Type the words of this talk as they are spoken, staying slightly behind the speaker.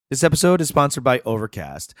This episode is sponsored by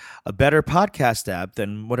Overcast, a better podcast app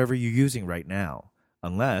than whatever you're using right now,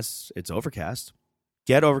 unless it's Overcast.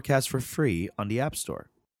 Get Overcast for free on the App Store.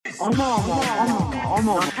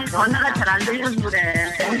 전화가 잘 안 들려서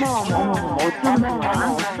그래.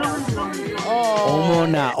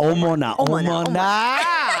 어머나.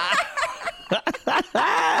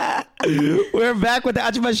 We're back with the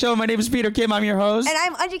Ajuma Show. My name is Peter Kim. I'm your host. And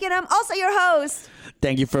I'm Anji Kim. I'm also your host.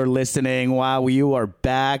 Thank you for listening. Wow, you are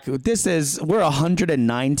back. we're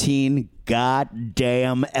 119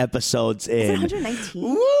 goddamn episodes in. Is it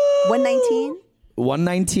 119? 119?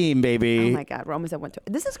 119, baby. Oh my God, we're almost at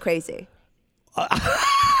 120. This is crazy.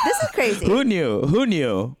 This is crazy. Who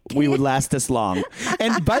knew we would last this long?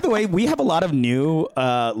 And by the way, we have a lot of new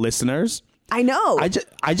listeners. I know.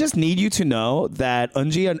 I just need you to know that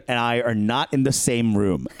Unji and I are not in the same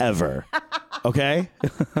room ever. Okay?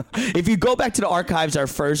 If you go back to the archives, our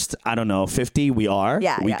first, 50, we are.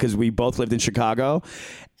 Yeah. Because we both lived in Chicago.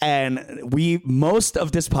 And most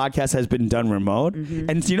of this podcast has been done remote. Mm-hmm.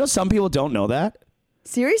 And some people don't know that.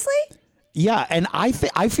 Seriously? Yeah, and I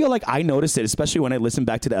feel like I noticed it, especially when I listen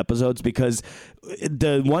back to the episodes, because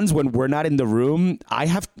the ones when we're not in the room,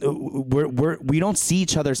 we don't see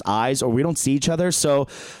each other's eyes, or we don't see each other, so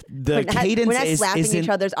the cadence we're not slapping each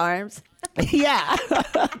other's arms. Yeah,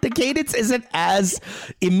 the cadence isn't as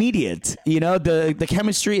immediate. The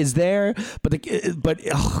chemistry is there, but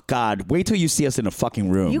oh God, wait till you see us in a fucking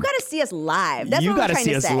room. You got to see us live. That's what I'm trying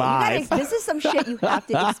to say. Live. This is some shit you have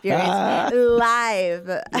to experience live.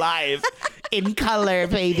 Live in color,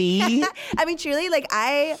 baby. I mean, truly,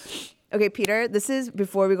 okay, Peter, this is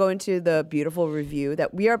before we go into the beautiful review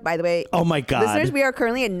that we are, by the way. Oh my God. Listeners, we are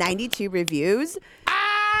currently at 92 reviews.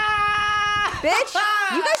 Bitch,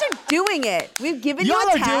 you guys are doing it. We've given you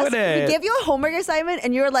a test. We gave you a homework assignment,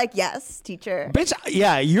 and you're like, yes, teacher. Bitch,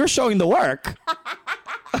 yeah, you're showing the work.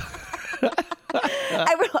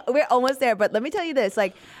 We're almost there, but let me tell you this.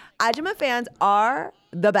 Ajuma fans are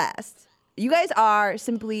the best. You guys are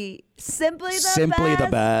simply the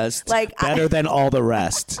best. Better than all the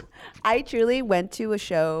rest. I truly went to a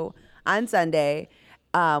show on Sunday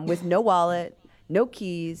with no wallet, no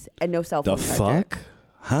keys, and no cell phone charger. The fuck?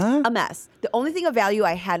 Huh? A mess. The only thing of value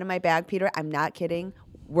I had in my bag, Peter, I'm not kidding,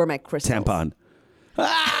 were my crystals. Tampon.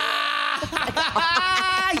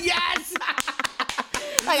 Yes!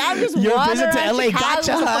 I'm just Your wandering visit to around LA Chicago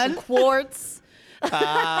gotcha, with hun. quartz.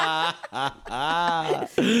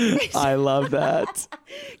 I love that.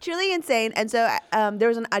 Truly insane. And so there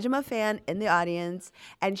was an Ajuma fan in the audience,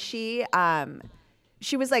 and she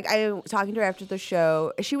was like, I was talking to her after the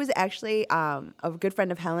show. She was actually a good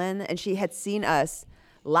friend of Helen, and she had seen us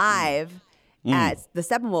live at the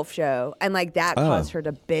Steppenwolf show, and that caused her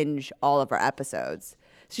to binge all of our episodes.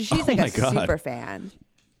 So she's a super fan.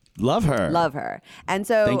 Love her. And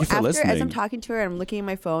so as I'm talking to her and I'm looking at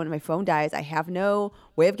my phone, and my phone dies, I have no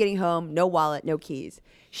way of getting home, no wallet, no keys.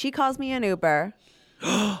 She calls me an Uber.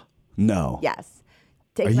 No. Yes.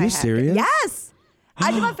 Are you serious? Yes.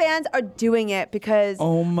 Ajuma fans are doing it because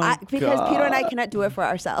Peter and I cannot do it for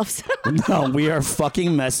ourselves. No, we are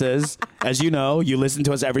fucking messes. As you know, you listen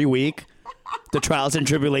to us every week. The trials and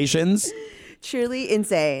tribulations. Truly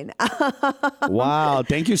insane. Wow,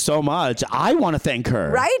 thank you so much. I want to thank her.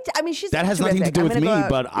 Right? I mean, that has nothing to do with me,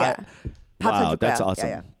 but wow, that's awesome.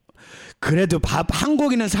 Yeah. 그래도 밥 한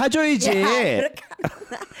고기는 사줘야지. Yeah,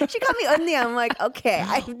 she called me 언니. I'm like, okay.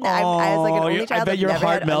 I was like an only child. I bet your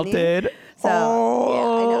heart melted. So, I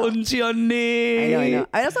know. 언지 언니. I know.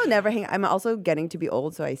 I also never hang. I'm also getting to be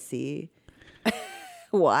old, so I see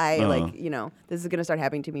why. This is gonna start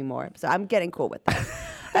happening to me more. So I'm getting cool with that.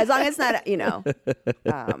 As long as it's not,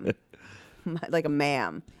 like a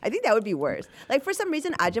ma'am. I think that would be worse. For some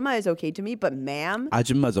reason, Ajuma is okay to me, but ma'am.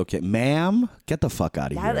 Ajuma's okay. Ma'am, get the fuck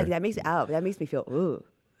out of here. That makes me feel ooh.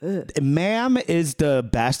 Ma'am is the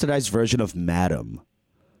bastardized version of madam.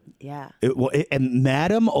 Yeah. And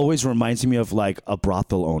madam always reminds me of a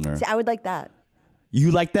brothel owner. See, I would like that.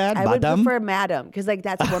 You like that, I madam? would prefer madam because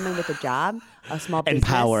that's a woman with a job, a small business.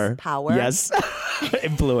 And power. Yes.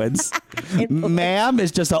 Influence. Ma'am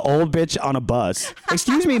is just an old bitch on a bus.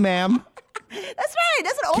 Excuse me, ma'am. That's right.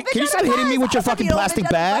 That's an old bitch. Can you stop hitting me with your fucking plastic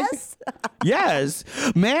bag? Yes.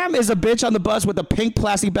 Ma'am is a bitch on the bus with a pink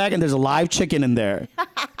plastic bag, and there's a live chicken in there.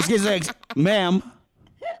 Excuse me, ma'am.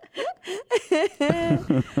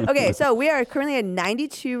 Okay, so we are currently at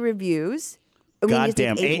 92 reviews.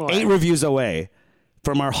 Goddamn, eight reviews away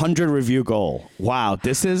from our 100 review goal. Wow,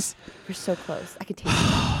 this is... We're so close. I could taste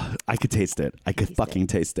it. I could taste it. I could fucking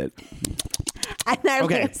taste it.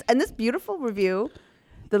 And this beautiful review,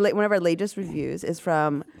 one of our latest reviews, is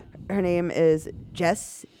from her name is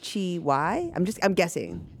Jess Chi Y. I'm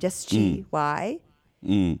guessing Jess Chi Y.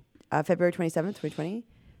 February 27th, 2020.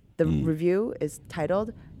 The review is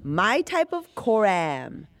titled "My Type of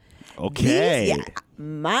Koram." Okay.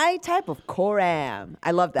 My type of Koram.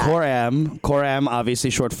 I love that. Koram, obviously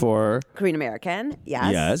short for Korean American.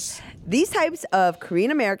 Yes. Yes. These types of Korean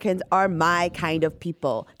Americans are my kind of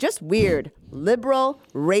people. Just weird, liberal,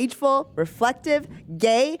 rageful, reflective,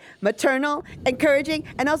 gay, maternal, encouraging,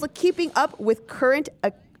 and also keeping up with current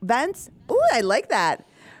events. Ooh, I like that.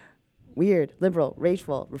 Weird, liberal,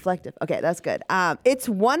 rageful, reflective. Okay, that's good. It's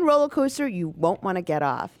one roller coaster you won't want to get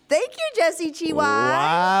off. Thank you, Jessie Chi Y.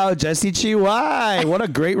 Wow, Jessie Chi Y. What a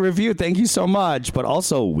great review. Thank you so much. But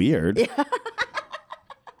also weird. Yeah.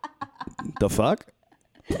 The fuck?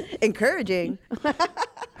 Encouraging.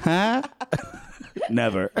 Huh?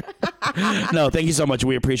 Never. No, thank you so much.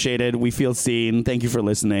 We appreciate it. We feel seen. Thank you for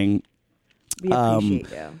listening. We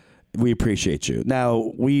appreciate you. We appreciate you.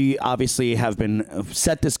 Now, we obviously have been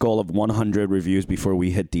set this goal of 100 reviews before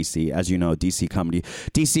we hit DC. As you know, DC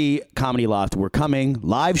Comedy Loft, we're coming.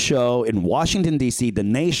 Live show in Washington, DC, the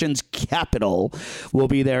nation's capital. We'll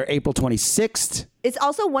be there April 26th. It's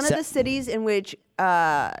also one of the cities in which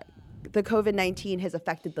the COVID-19 has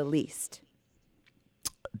affected the least.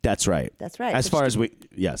 That's right. That's right. As far as we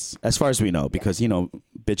know, because,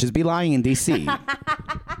 bitches be lying in DC.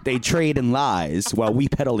 They trade in lies while we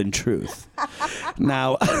peddle in truth.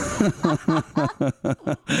 Now,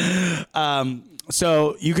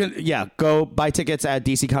 so you can, go buy tickets at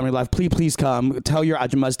DC Comedy Live. Please come. Tell your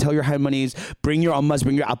ajumas, tell your harmonies, bring your ammas,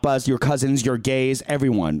 bring your appas, your cousins, your gays,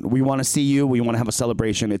 everyone. We want to see you. We want to have a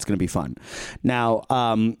celebration. It's going to be fun. Now,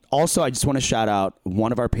 also, I just want to shout out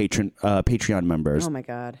one of our Patreon members. Oh, my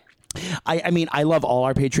God. I mean, I love all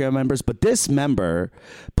our Patreon members, but this member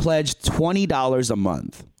pledged $20 a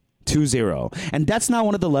month, 20. And that's not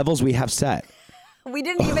one of the levels we have set. We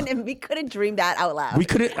couldn't dream that out loud.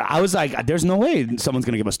 I was like, there's no way someone's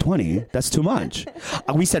going to give us 20. That's too much.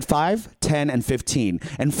 We said 5, 10, and 15.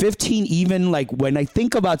 And 15, even like when I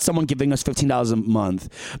think about someone giving us $15 a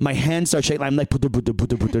month, my hands start shaking. I'm like,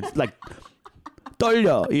 like,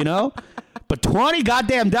 떨려, But 20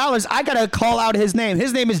 goddamn dollars, I got to call out his name.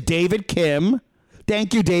 His name is David Kim.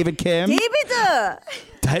 Thank you, David Kim.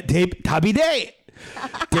 Davide.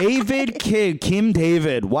 David Kim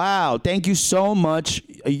David. Wow. Thank you so much.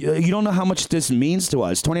 You don't know how much this means to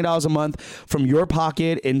us. $20 a month from your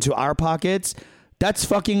pocket into our pockets. That's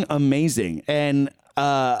fucking amazing. And,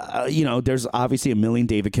 there's obviously a million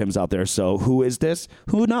David Kims out there. So who is this?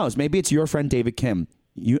 Who knows? Maybe it's your friend, David Kim.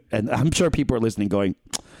 And I'm sure people are listening going,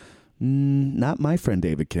 not my friend,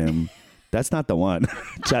 David Kim. That's not the one.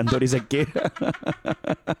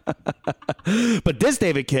 But this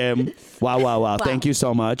David Kim, wow. Thank you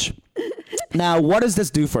so much. Now, what does this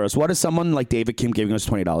do for us? What does someone like David Kim giving us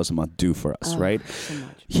 $20 a month do for us, right? So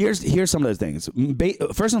much. Here's some of the things.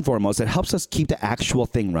 First and foremost, it helps us keep the actual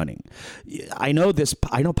thing running. I know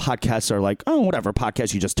podcasts are like, whatever,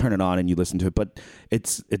 podcast, you just turn it on and you listen to it. But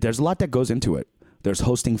there's a lot that goes into it. There's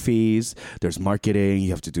hosting fees. There's marketing.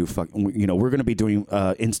 You have to do we're going to be doing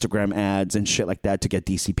Instagram ads and shit like that to get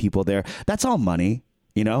DC people there. That's all money,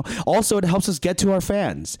 Also, it helps us get to our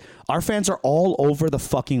fans. Our fans are all over the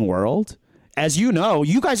fucking world. As you know,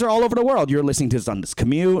 you guys are all over the world. You're listening to this on this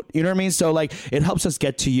commute. You know what I mean? So, it helps us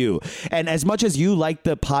get to you. And as much as you like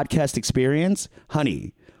the podcast experience,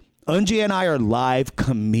 honey, Eunji and I are live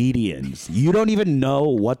comedians. You don't even know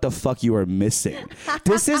what the fuck you are missing.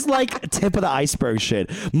 This is like tip of the iceberg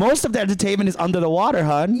shit. Most of the entertainment is under the water,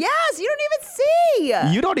 hun. Yes, you don't even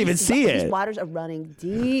see. You don't even see it. These waters are running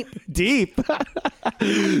deep. Deep.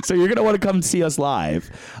 So you're going to want to come see us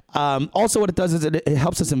live. Also, what it does is it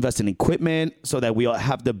helps us invest in equipment so that we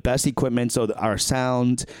have the best equipment so that our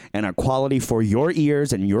sound and our quality for your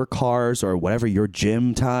ears and your cars or whatever your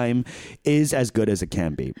gym time is as good as it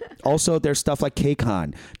can be. Also, there's stuff like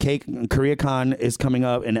KCON. KoreaCon is coming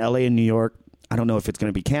up in LA and New York. I don't know if it's going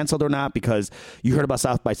to be canceled or not because you heard about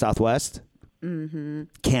South by Southwest. Mm-hmm.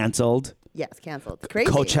 Canceled. Yes, canceled. It's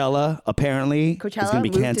crazy. Coachella, apparently, is going to be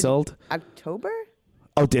canceled. October?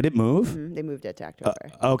 Oh, did it move? Mm-hmm. They moved it to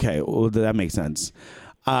October. Okay, well, that makes sense.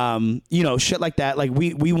 Shit like that. Like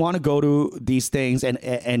we want to go to these things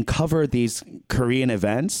and cover these Korean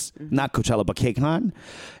events, not Coachella, but KCON.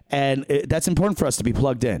 And that's important for us to be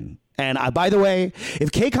plugged in. And by the way,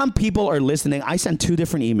 if KCON people are listening, I sent 2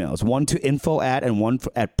 different emails, one to info@ and one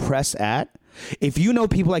at press@. If you know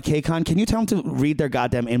people at KCON, can you tell them to read their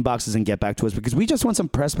goddamn inboxes and get back to us? Because we just want some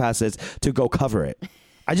press passes to go cover it.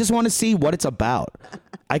 I just want to see what it's about.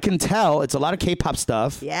 I can tell it's a lot of K-pop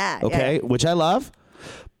stuff. Yeah. Okay, yeah. Which I love.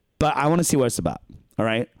 But I want to see what it's about. All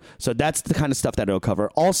right. So that's the kind of stuff that it'll cover.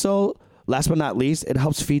 Also, last but not least, it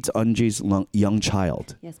helps feed Unji's young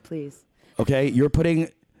child. Yes, please. Okay. You're putting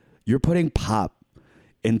pop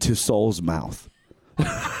into Soul's mouth.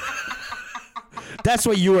 That's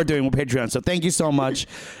what you are doing with Patreon. So thank you so much.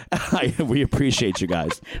 We appreciate you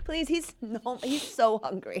guys. Please, he's so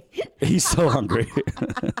hungry. He's so hungry.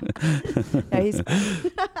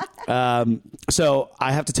 So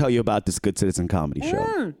I have to tell you about this Good Citizen comedy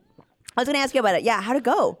show. I was going to ask you about it. Yeah, how'd it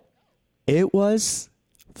go? It was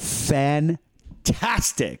fantastic.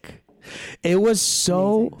 It was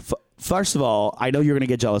so... First of all, I know you're going to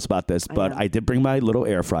get jealous about this, but I did bring my little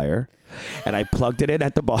air fryer, and I plugged it in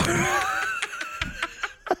at the bar.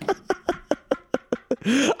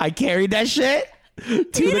 I carried that shit to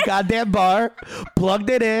the goddamn bar, plugged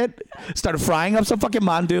it in, started frying up some fucking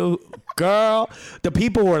mandu. Girl, the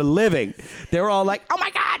people were living. They were all like, oh my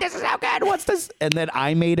God, this is so good. What's this? And then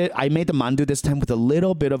I made the mandu this time with a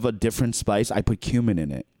little bit of a different spice. I put cumin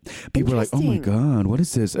in it. People were like, oh my God, what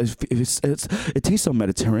is this? It tastes so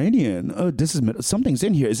Mediterranean. Oh, something's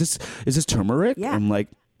in here. Is this turmeric? Yeah. I'm like,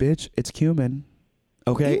 bitch, it's cumin.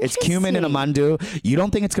 Okay, it's cumin in a mandu. You don't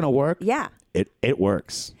think it's gonna work? Yeah, it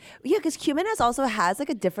works. Yeah, because cumin also has like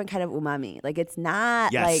a different kind of umami. Like it's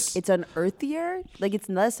not like it's an earthier. Like it's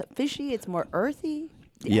less fishy. It's more earthy.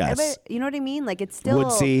 Yes, you know what I mean. Like it's still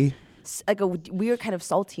woodsy. Like a weird kind of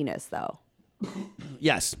saltiness, though.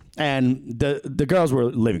 Yes, and the girls were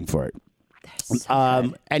living for it.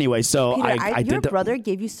 So anyway, so Peter, I your did brother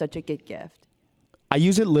gave you such a good gift. I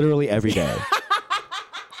use it literally every day.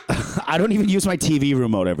 I don't even use my TV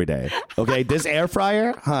remote every day. Okay, this air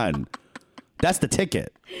fryer, hun, that's the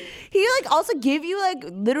ticket. He like also gave you like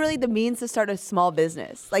literally the means to start a small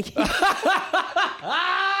business. Like,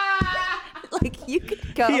 like you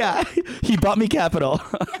could go. Yeah, he bought me capital.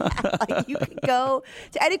 Like you could go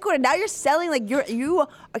to any corner. Now you're selling like you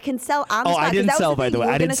can sell on the spot. I didn't sell by the way.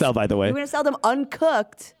 I didn't sell by the way. You were gonna sell them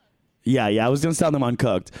uncooked. Yeah, I was gonna sell them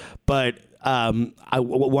uncooked, but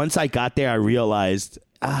once I got there, I realized.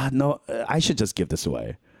 No, I should just give this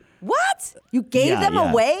away. What? You gave them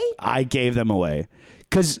away? I gave them away.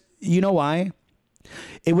 Because you know why?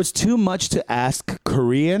 It was too much to ask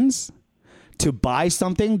Koreans to buy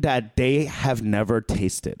something that they have never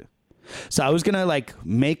tasted. So I was going to like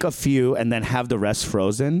make a few and then have the rest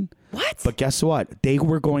frozen. What? But guess what? They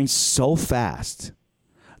were going so fast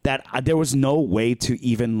that there was no way to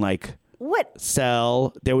even like...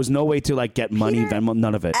 sell. There was no way to like get money, Peter, Venmo,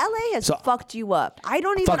 none of it. LA has fucked you up. I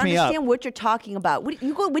don't even understand what you're talking about. When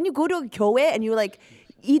you go to a kyoe and you like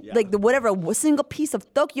eat like a single piece of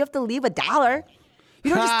tteok, you have to leave $1.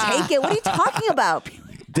 You don't just take it. What are you talking about?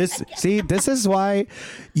 This is why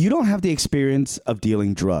you don't have the experience of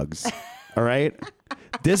dealing drugs. All right?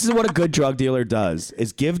 This is what a good drug dealer does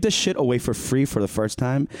is give the shit away for free for the first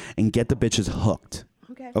time and get the bitches hooked.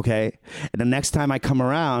 Okay? And the next time I come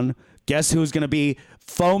around, guess who's going to be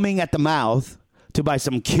foaming at the mouth to buy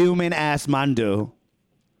some cumin-ass mandu?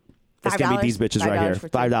 It's going to be these bitches right here. $5.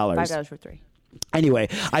 $5 for 3. Anyway,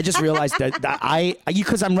 I just realized that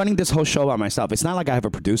because I'm running this whole show by myself. It's not like I have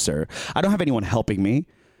a producer. I don't have anyone helping me.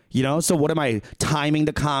 You know, so what am I timing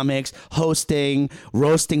the comics, hosting,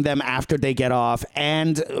 roasting them after they get off,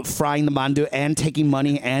 and frying the mandu, and taking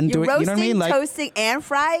money, and doing, you know what I mean? Like toasting and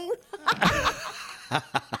frying.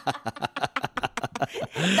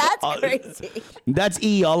 That's crazy. That's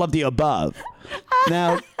all of the above.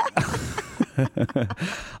 Now,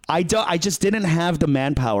 I just didn't have the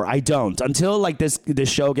manpower. I don't until like this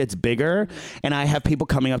show gets bigger, and I have people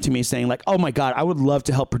coming up to me saying like, "Oh my God, I would love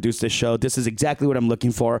to help produce this show. This is exactly what I'm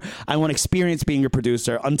looking for. I want experience being your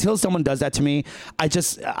producer." Until someone does that to me,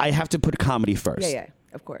 I have to put comedy first. Yeah,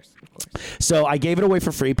 of course. So I gave it away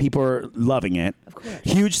for free. People are loving it. Of course.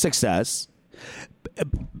 Huge success.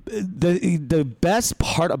 The best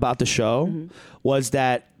part about the show was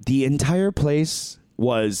that the entire place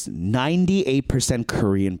was 98%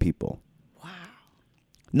 Korean people. Wow.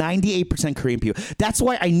 98% Korean people. That's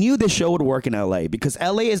why I knew this show would work in LA, because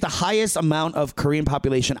LA is the highest amount of Korean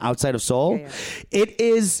population outside of Seoul. Yeah. It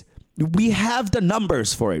is. We have the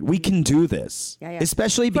numbers for it. We can do this. Yeah.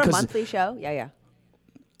 Especially for because a monthly show. Yeah.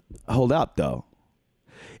 Hold up, though.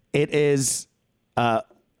 It is.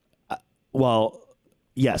 Well,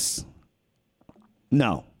 yes.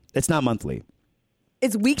 No, it's not monthly.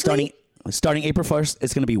 It's weekly? Starting April 1st,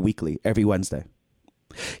 it's going to be weekly, every Wednesday.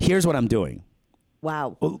 Here's what I'm doing.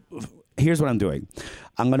 Wow. Here's what I'm doing.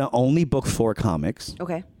 I'm going to only book 4 comics.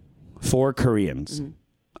 Okay. 4 Koreans.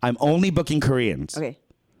 I'm only booking Koreans. Okay.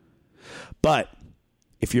 But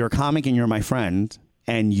if you're a comic and you're my friend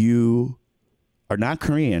and you are not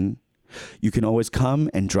Korean, you can always come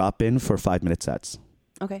and drop in for 5-minute sets.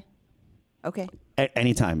 Okay. At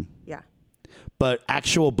any time. Yeah. But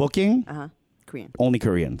actual booking, Korean. only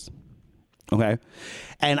Koreans. Okay.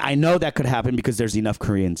 And I know that could happen because there's enough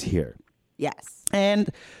Koreans here. Yes. And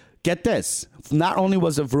get this. Not only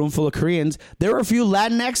was a room full of Koreans, there were a few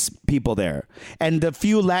Latinx people there. And the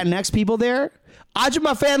few Latinx people there,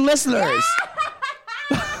 Ajuma fan listeners.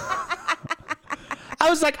 I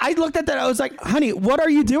was like, I looked at that. I was like, honey, what are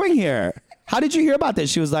you doing here? How did you hear about this?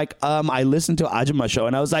 She was like, I listened to Ajuma show.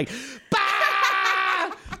 And I was like, bah!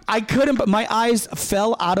 I couldn't, but my eyes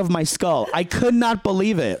fell out of my skull. I could not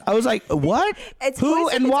believe it. I was like, what? Who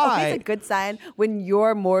and why? It's a good sign when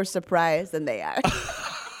you're more surprised than they are.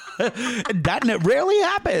 That rarely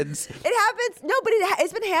happens. It happens. No, but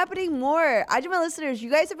it's been happening more. Ajuma listeners,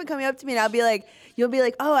 you guys have been coming up to me and you'll be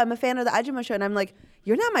like, oh, I'm a fan of the Ajuma show. And I'm like,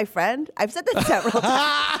 you're not my friend. I've said that several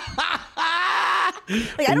times.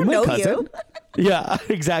 Like, I don't know you. Yeah,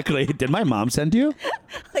 exactly. Did my mom send you?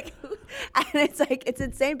 And it's like, it's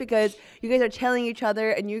insane because you guys are telling each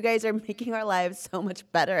other and you guys are making our lives so much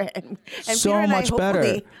better. And so Peter and much I better.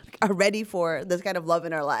 hopefully are ready for this kind of love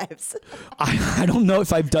in our lives. I don't know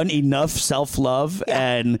if I've done enough self-love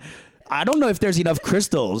and I don't know if there's enough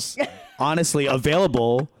crystals, honestly,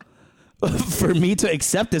 available for me to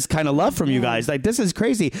accept this kind of love from you guys. Like, this is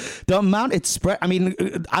crazy. The amount it's spread. I mean,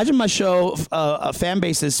 Ajuma show fan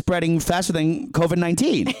base is spreading faster than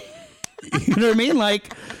COVID-19. You know what I mean?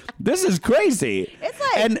 Like, this is crazy. It's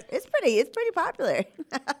like, and it's pretty popular.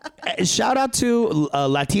 Shout out to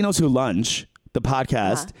Latinos Who Lunch, the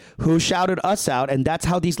podcast, who shouted us out. And that's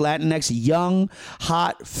how these Latinx young,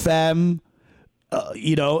 hot, femme,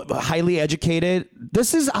 highly educated.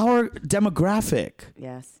 This is our demographic.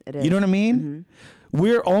 Yes, it is. You know what I mean? Mm-hmm.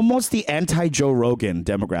 We're almost the anti-Joe Rogan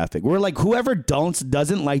demographic. We're like, whoever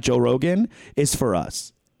doesn't like Joe Rogan is for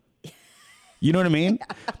us. You know what I mean?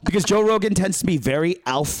 Because Joe Rogan tends to be very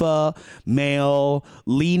alpha male,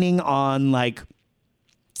 leaning on like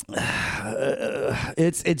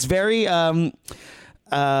it's very incel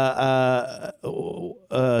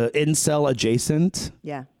adjacent.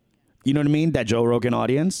 Yeah. You know what I mean? That Joe Rogan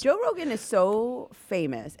audience. Joe Rogan is so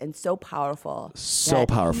famous and so powerful. So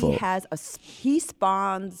powerful. He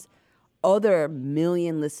spawns other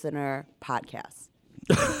million listener podcasts.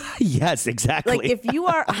 Yes, exactly. Like, if you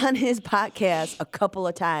are on his podcast a couple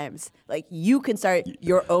of times, like, you can start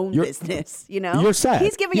your own business, you know? You're set.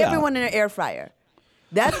 He's giving everyone an air fryer.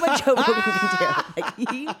 That's what Joe Rogan can do. Like,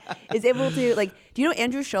 he is able to, like, do you know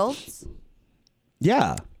Andrew Schultz?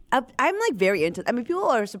 Yeah. I'm like very into. I mean, people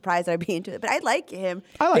are surprised that I'd be into it, but I like him.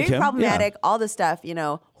 I like very him. Problematic. Yeah. All the stuff,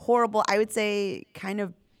 horrible. I would say kind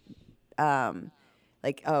of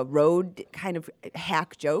like road kind of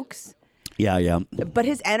hack jokes. Yeah. But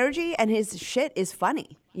his energy and his shit is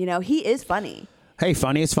funny. He is funny. Hey,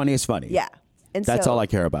 funny is funny is funny. Yeah, and that's all I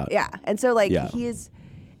care about. Yeah, and so he is.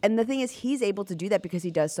 And the thing is, he's able to do that because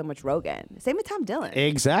he does so much Rogan. Same with Tom Dillon.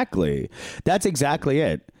 Exactly. That's exactly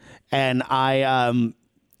it. And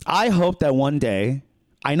I hope that one day,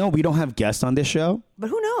 I know we don't have guests on this show. But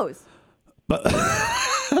who knows? But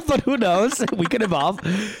who knows? We could evolve.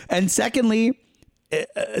 And secondly,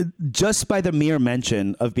 just by the mere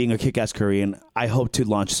mention of being a kick-ass Korean, I hope to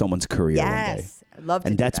launch someone's career one day. Yes. I'd love to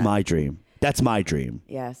and do that's that. my dream. That's my dream.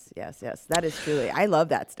 Yes. That is truly. I love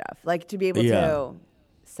that stuff. Like, to be able to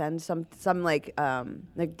send some like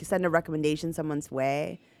send a recommendation someone's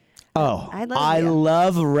way. Oh, I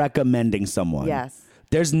love recommending someone. Yes.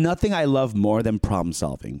 There's nothing I love more than problem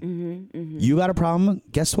solving. Mm-hmm. You got a problem?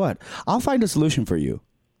 Guess what? I'll find a solution for you.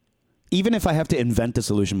 Even if I have to invent the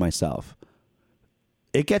solution myself.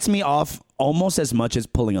 It gets me off almost as much as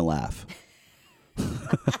pulling a laugh.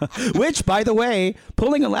 Which, by the way,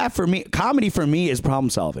 pulling a laugh for me, comedy for me is problem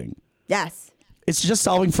solving. Yes. It's just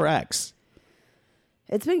solving for X.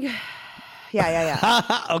 It's been good.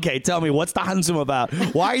 Yeah. Okay, tell me, what's the Hansum about?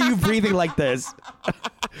 Why are you breathing like this?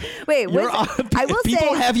 Wait, I will say,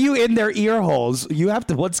 people have you in their ear holes. You have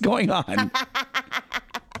to. What's going on?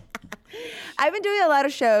 I've been doing a lot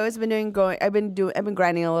of shows. I've been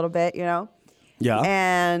grinding a little bit, Yeah.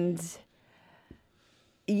 And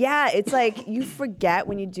it's like you forget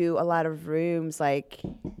when you do a lot of rooms. Like,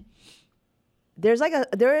 there is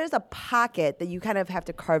a pocket that you kind of have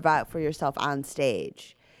to carve out for yourself on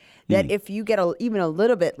stage. That if you get even a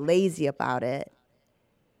little bit lazy about it,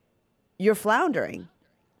 you're floundering.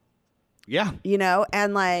 Yeah.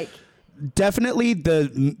 And like, definitely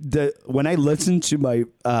the when I listen to my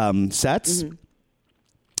sets,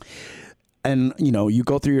 and you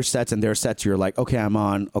go through your sets, and there are sets you're like, okay, I'm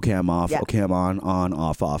on, okay, I'm off, okay, I'm on,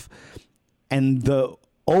 off, and the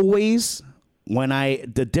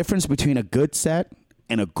difference between a good set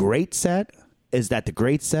and a great set is that the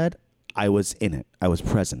great said I was in it. I was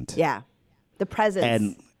present. Yeah. The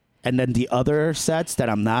presence. And then the other sets that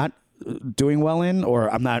I'm not doing well in,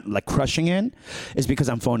 or I'm not like crushing in, is because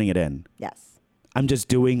I'm phoning it in. Yes. I'm just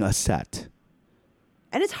doing a set.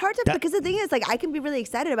 And it's hard to, because the thing is, like, I can be really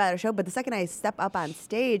excited about a show, but the second I step up on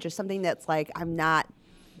stage or something that's like, I'm not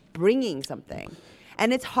bringing something.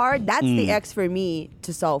 And it's hard. That's the X for me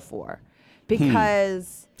to solve for.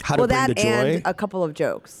 Because, How to bring the joy? And a couple of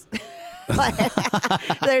jokes.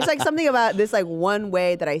 There's like something about this, like, one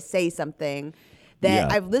way that I say something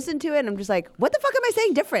that I've listened to it and I'm just like, what the fuck am I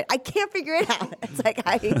saying different? I can't figure it out. It's like,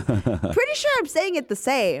 I'm pretty sure I'm saying it the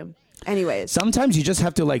same. Anyways. Sometimes you just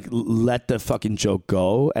have to like let the fucking joke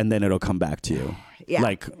go and then it'll come back to you. Yeah.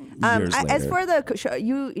 Like years later. As for the show,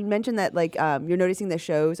 you mentioned that like you're noticing the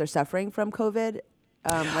shows are suffering from COVID.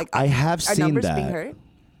 Like I have are seen numbers that. being hurt?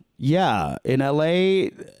 Yeah. In LA,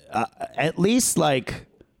 at least like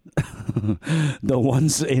the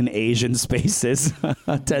ones in Asian spaces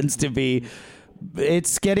tends to be,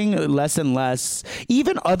 it's getting less and less.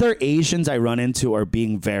 Even other Asians I run into are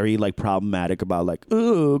being very like problematic about like,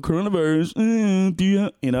 oh, coronavirus.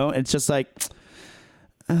 You know, it's just like,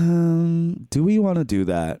 do we want to do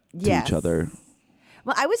that to each other?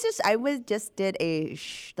 Well, I just did a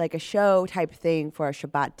show type thing for a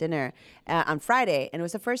Shabbat dinner on Friday, and it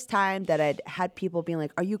was the first time that I'd had people being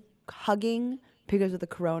like, "Are you hugging because of the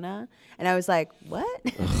corona?" And I was like, "What?"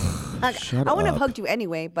 Like, I wouldn't have hugged you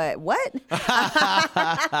anyway, but what? No,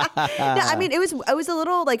 I mean, it was a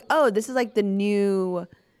little like, oh, this is like the new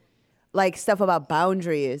like stuff about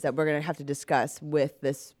boundaries that we're gonna have to discuss with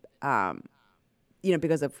this,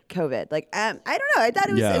 because of COVID. Like, I don't know. I thought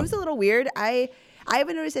it was a little weird. I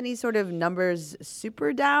haven't noticed any sort of numbers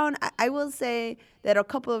super down. I will say that a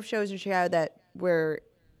couple of shows in Chicago that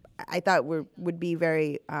I thought would be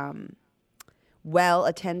very well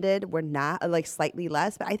attended were not, like slightly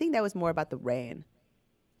less, but I think that was more about the rain.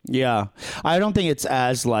 Yeah, I don't think it's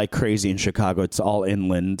as like crazy in Chicago. It's all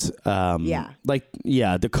inland.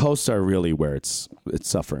 The coasts are really where it's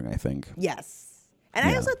suffering, I think. Yes, and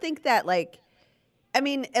I also think that like, I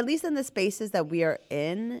mean, at least in the spaces that we are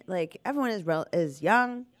in, like everyone is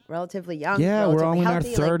young, relatively young. Yeah, relatively we're all in our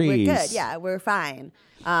healthy. 30s. Like, we're good. Yeah, we're fine.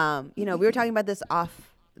 We were talking about this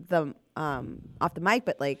off the mic,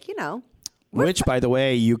 but like, which, by the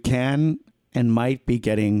way, you can and might be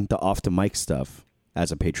getting the off the mic stuff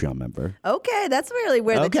as a Patreon member. Okay, that's really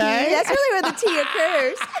where the tea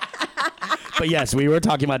occurs. But yes, we were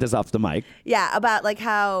talking about this off the mic. Yeah, about like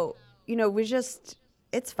how,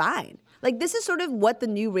 it's fine. Like, this is sort of what the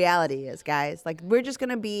new reality is, guys. Like, there's still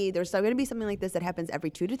going to be something like this that happens every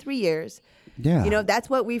 2 to 3 years. Yeah. That's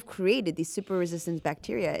what we've created, these super resistance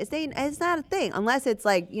bacteria. It's not a thing unless it's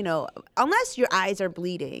like, unless your eyes are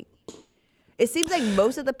bleeding. It seems like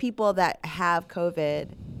most of the people that have COVID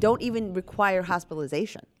don't even require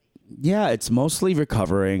hospitalization. Yeah, it's mostly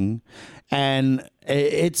recovering. And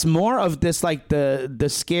it's more of this, like the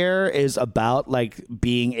scare is about like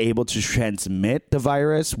being able to transmit the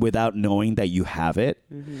virus without knowing that you have it.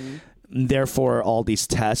 Mm-hmm. Therefore, all these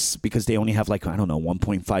tests, because they only have like, I don't know,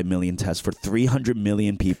 1.5 million tests for 300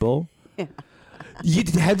 million people. Yeah.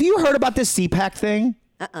 Have you heard about this CPAC thing?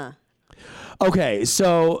 Okay,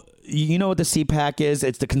 so you know what the CPAC is?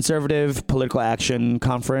 It's the Conservative Political Action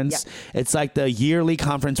Conference. Yep. It's like the yearly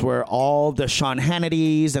conference where all the Sean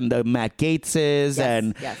Hannitys and the Matt Gaetzes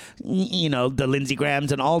and the Lindsey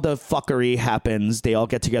Grahams and all the fuckery happens. They all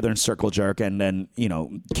get together and circle jerk and then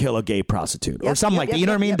kill a gay prostitute or something like that. You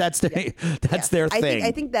know what I mean? That's their thing.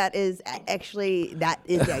 I think that is actually the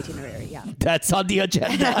itinerary. Yeah, that's on the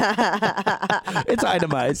agenda. It's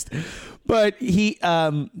itemized. But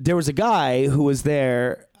there was a guy who was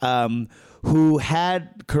there who has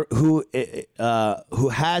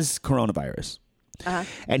coronavirus,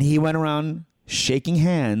 and he went around shaking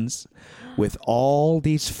hands with all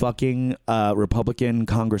these fucking Republican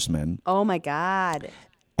congressmen. Oh my God!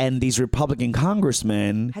 And these Republican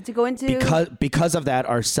congressmen had to go into because of that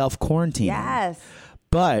are self-quarantining. Yes,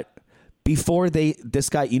 but. Before this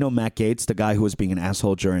guy, Matt Gaetz, the guy who was being an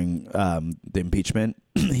asshole during the impeachment,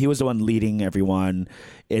 he was the one leading everyone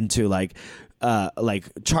into like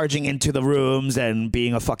charging into the rooms and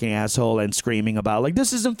being a fucking asshole and screaming about like,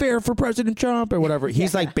 this isn't fair for President Trump or whatever.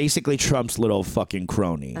 He's like basically Trump's little fucking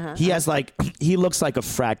crony. He has he looks like a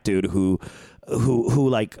frat dude who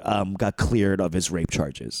got cleared of his rape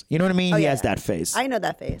charges. You know what I mean? He has that face. I know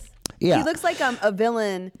that face. Yeah. He looks like a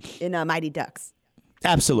villain in Mighty Ducks.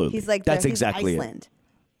 Absolutely. He's like that's exactly Iceland.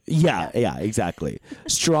 Yeah, exactly.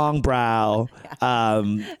 Strong brow,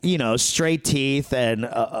 straight teeth, and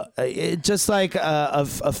just like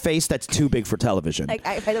a face that's too big for television.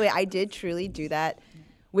 By the way, I did truly do that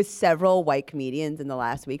with several white comedians in the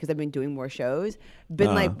last week because I've been doing more shows,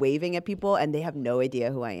 like waving at people and they have no idea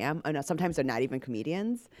who I am. And sometimes they're not even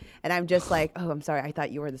comedians. And I'm just like, oh, I'm sorry. I thought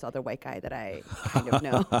you were this other white guy that I kind of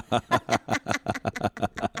know. But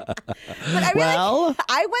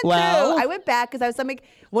I went back because I was like,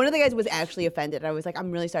 one of the guys was actually offended. I was like,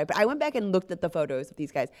 I'm really sorry. But I went back and looked at the photos of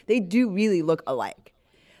these guys. They do really look alike.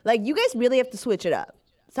 Like, you guys really have to switch it up.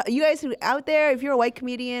 So you guys who out there, if you're a white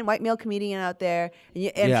male comedian out there,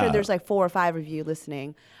 and I'm sure there's like 4 or 5 of you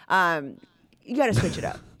listening, you got to switch it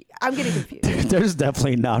up. I'm getting confused. There's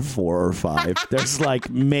definitely not 4 or 5. There's like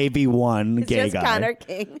maybe one it's gay just guy. Connor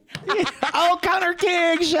King. Oh, Connor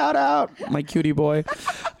King! Shout out, my cutie boy.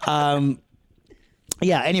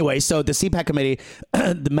 Yeah, anyway, so the CPAC committee,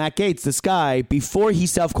 the Matt Gaetz, this guy, before he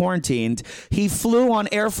self-quarantined, he flew on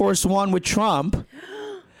Air Force One with Trump.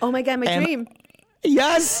 Oh my God, my dream.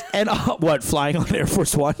 Yes, and what, flying on Air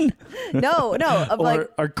Force One? No,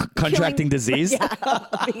 or contracting disease? Yeah,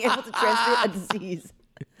 being able to transfer a disease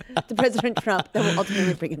to President Trump that will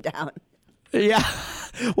ultimately bring him down. Yeah.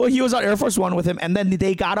 Well, he was on Air Force One with him, and then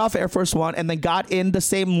they got off Air Force One and then got in the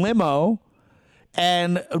same limo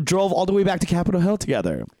and drove all the way back to Capitol Hill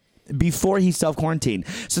together before he self-quarantined.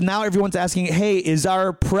 So now everyone's asking, hey, is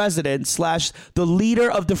our president / the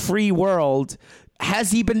leader of the free world,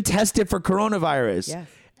 has he been tested for coronavirus? Yes.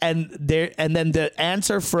 And then the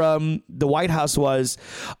answer from the White House was,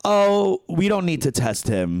 oh, we don't need to test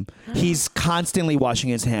him. He's constantly washing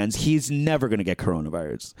his hands. He's never going to get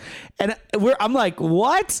coronavirus. And I'm like,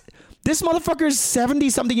 what? This motherfucker is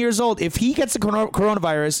 70-something years old. If he gets the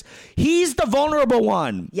coronavirus, he's the vulnerable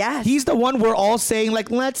one. Yes. He's the one we're all saying, like,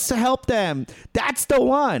 let's help them. That's the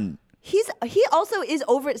one. He also is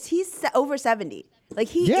over 70. Like,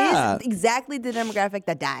 he is exactly the demographic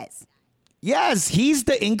that dies. Yes, he's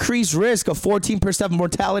the increased risk of 14%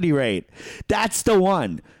 mortality rate. That's the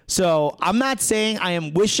one. So I'm not saying I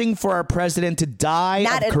am wishing for our president to die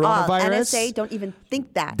not of at coronavirus. All. NSA don't even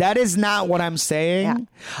think that. That is not what I'm saying. Yeah.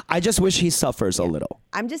 I just wish he suffers a little.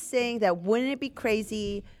 I'm just saying that wouldn't it be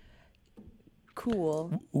crazy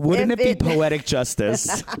cool? Wouldn't it be poetic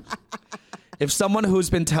justice if someone who's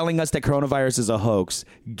been telling us that coronavirus is a hoax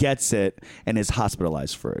gets it and is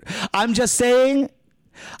hospitalized for it? I'm just saying.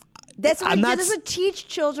 This would teach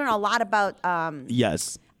children a lot about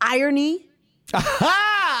yes, irony.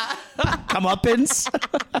 Comeuppance.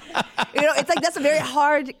 It's like that's a very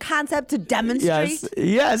hard concept to demonstrate.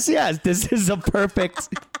 Yes. This is a perfect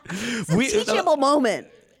teachable moment.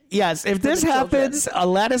 Yes, if this happens,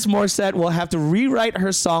 Alanis Morissette will have to rewrite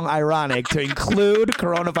her song "Ironic" to include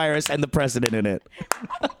coronavirus and the president in it.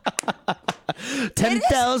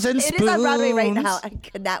 10,000 spoons. It is on Broadway right now. I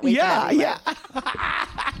could not wait. Yeah.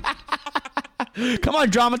 Come on,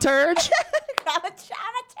 dramaturge.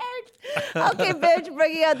 Okay, bitch,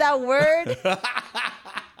 bringing out that word.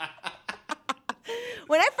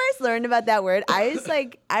 When I first learned about that word, I was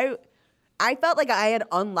like, I felt like I had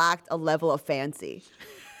unlocked a level of fancy.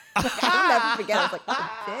 Like, I'll never forget. I was like,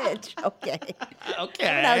 oh, bitch. Okay.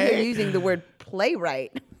 I'm out here using the word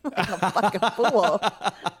playwright like a fucking fool.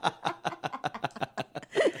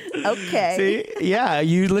 Okay. See? Yeah,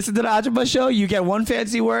 you listen to the Ajumma show, you get one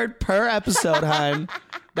fancy word per episode, hon.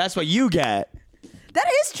 That's what you get. That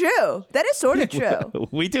is true. That is sort of true.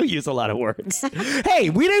 We do use a lot of words. Hey,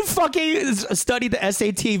 we didn't fucking study the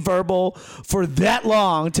SAT verbal for that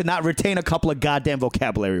long to not retain a couple of goddamn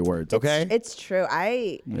vocabulary words, okay? It's true.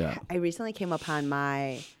 I recently came upon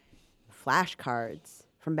my flashcards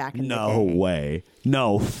from back in the day. No way.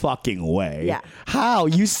 No fucking way. Yeah. How?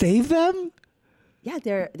 You save them? Yeah,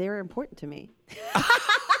 they're important to me. Yeah.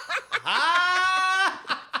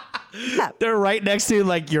 They're right next to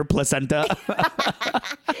like your placenta.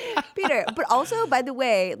 Peter, but also, by the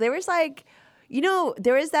way, there was like,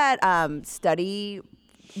 there is that study.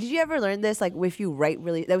 Did you ever learn this? Like, if you write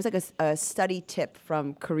really, there was like a study tip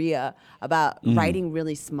from Korea about writing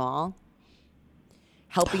really small,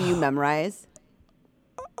 helping you memorize.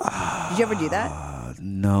 Did you ever do that?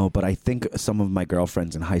 No, but I think some of my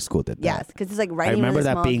girlfriends in high school did that. Yes, because it's like writing. I remember really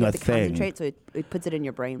that small, being you a have to thing. Concentrate, so it puts it in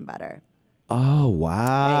your brain better. Oh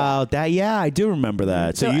wow! I do remember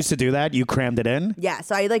that. So you used to do that? You crammed it in? Yeah.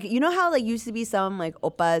 So I like, how like used to be some like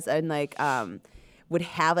oppas and like would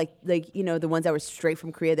have like the ones that were straight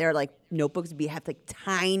from Korea. They're like notebooks have like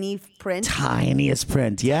tiny print. Tiniest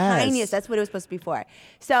print, yes. Tiniest. That's what it was supposed to be for.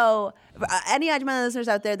 So any Ajumma listeners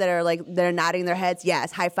out there that are like they're nodding their heads,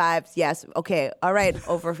 yes, high fives, yes, okay, all right,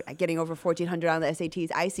 getting over 1,400 on the SATs.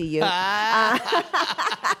 I see you.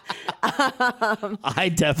 I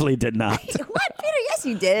definitely did not. What, Peter? Yes,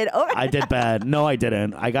 you did. I did bad. No, I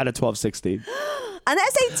didn't. I got a 1260 on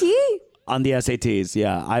the SAT. On the SATs,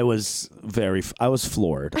 yeah, I was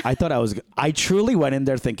floored. I truly went in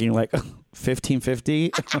there thinking like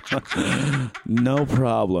 1550, no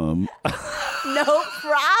problem. No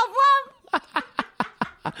problem.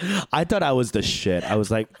 I thought I was the shit. I was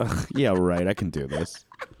like, yeah, right, I can do this.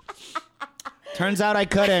 Turns out I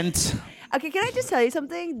couldn't. Okay, can I just tell you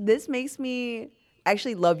something? This makes me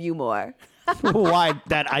actually love you more. Why?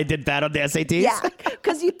 That I did bad on the SATs? Yeah,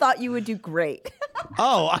 because you thought you would do great.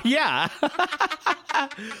 Oh, yeah.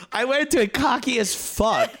 I went into it cocky as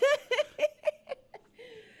fuck.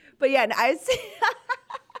 But yeah,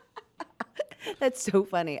 that's so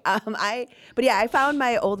funny. I found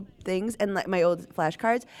my old things and like my old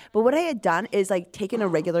flashcards. But what I had done is like taken a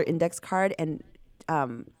regular index card and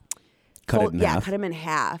cut them in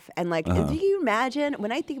half. And like, do you imagine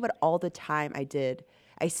when I think about all the time I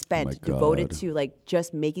spent devoted to like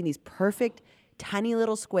just making these perfect tiny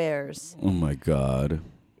little squares. Oh my God.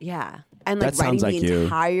 Yeah. And like writing the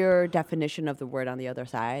entire definition of the word on the other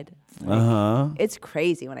side. It's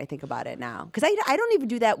crazy when I think about it now. Because I don't even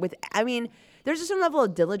do that there's just some level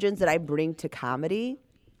of diligence that I bring to comedy.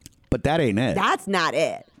 But that ain't it. That's not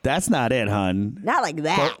it. That's not it, hun. Not like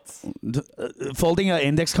that. Folding an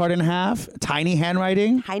index card in half, tiny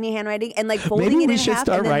handwriting. Tiny handwriting, and like folding Maybe it in half. Maybe we should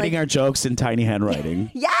start writing our jokes in tiny handwriting.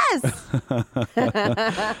 Yes.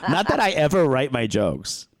 Not that I ever write my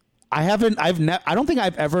jokes. I don't think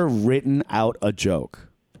I've ever written out a joke,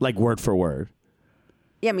 like word for word.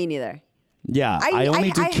 Yeah, me neither. Yeah, I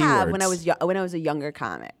only do keywords. I have when I was a younger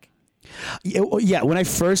comic. Yeah, when I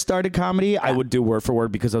first started comedy, I would do word for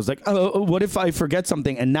word because I was like, oh, what if I forget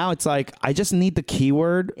something? And now it's like, I just need the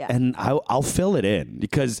keyword and I'll fill it in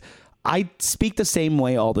because I speak the same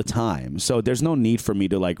way all the time. So there's no need for me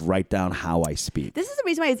to like write down how I speak. This is the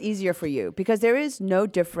reason why it's easier for you because there is no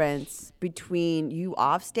difference between you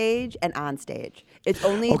off stage and on stage. It's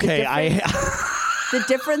only the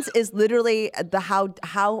difference is literally how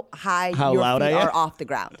high your feet are off the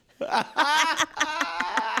ground.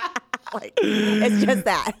 Like, it's just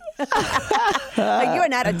that. Like, you are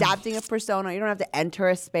not adopting a persona. You don't have to enter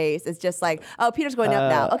a space. It's just like, oh, Peter's going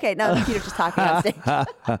up now. Okay, now Peter's just talking on stage.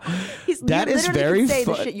 That is very say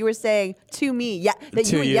the shit you were saying to me. Yeah,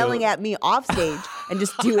 that you were yelling at me off stage and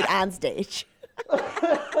just do it on stage.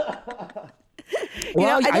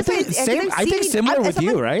 I think similar with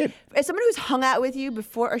you, right? As someone who's hung out with you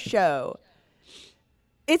before a show,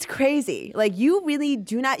 it's crazy. Like, you really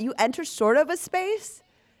do not. You enter sort of a space.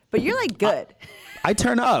 But you're like good. I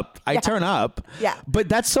turn up. Turn up. Yeah. But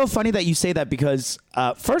that's so funny that you say that because,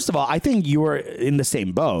 first of all, I think you were in the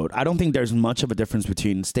same boat. I don't think there's much of a difference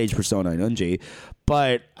between stage persona and Unji.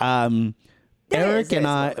 But Eric and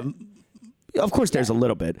I, of course, there's a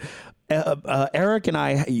little bit. Eric and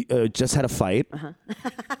I just had a fight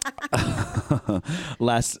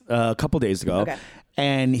a couple days ago. Okay.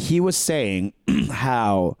 And he was saying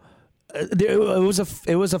how...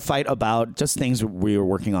 It was a fight about just things we were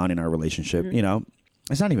working on in our relationship. Mm-hmm. You know,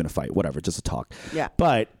 it's not even a fight, whatever, just a talk. Yeah.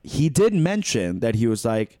 But he did mention that he was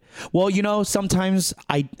like, well, you know, sometimes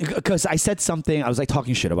because I said something, I was like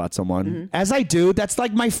talking shit about someone, as I do. That's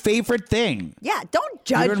like my favorite thing. Yeah, don't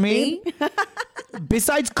judge me.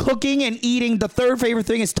 Besides cooking and eating, the third favorite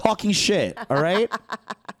thing is talking shit. All right.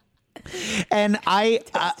 And I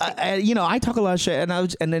talk a lot of shit,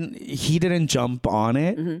 and then he didn't jump on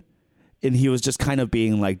it. Mm-hmm. And he was just kind of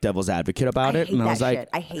being like devil's advocate about it. And I was like,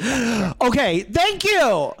 I hate that shit. Okay, thank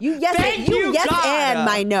you. You yes and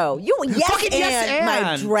my no. You yes and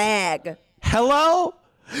my drag. Hello?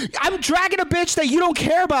 I'm dragging a bitch that you don't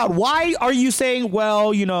care about. Why are you saying,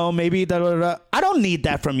 well, you know, maybe I don't need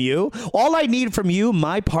that from you. All I need from you,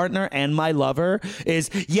 my partner and my lover,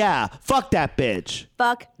 is, yeah, fuck that bitch.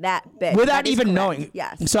 Fuck that bitch. Without even knowing.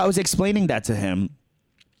 Yes. So I was explaining that to him.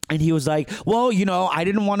 And he was like, well, you know, I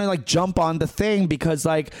didn't want to like jump on the thing because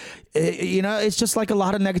like, you know, it's just like a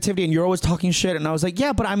lot of negativity and you're always talking shit. And I was like,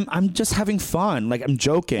 yeah, but I'm just having fun. Like, I'm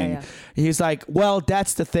joking. Yeah. He's like, well,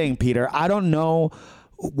 that's the thing, Peter. I don't know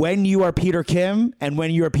when you are Peter Kim and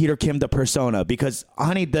when you are Peter Kim the persona because,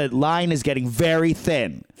 honey, the line is getting very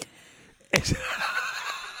thin.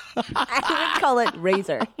 I would call it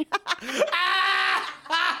razor.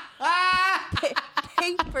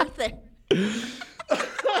 Paper thin.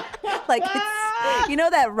 Like it's, you know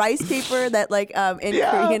that rice paper that like in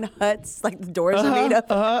Korean huts, like the doors are made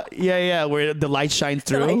of. Yeah, where the light shines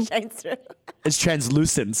through. The light shines through. It's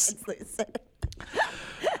translucent. Like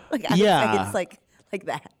it's like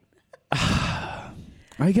that.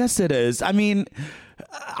 I guess it is. I mean,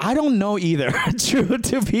 I don't know either, true,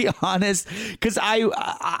 to be honest, because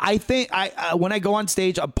I think when I go on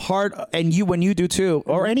stage, a part, and when you do too,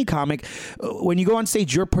 or any comic, when you go on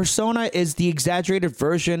stage, your persona is the exaggerated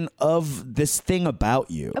version of this thing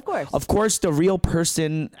about you. Of course, the real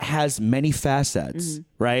person has many facets,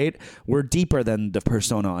 right? We're deeper than the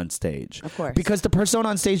persona on stage. Of course. Because the persona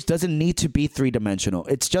on stage doesn't need to be three-dimensional.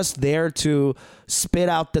 It's just there to spit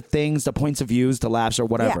out the things, the points of views, the laughs, or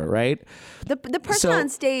whatever, right? The person on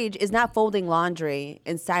stage is not folding laundry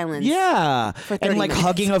in silence. Yeah. And like minutes.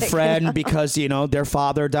 hugging a friend because, their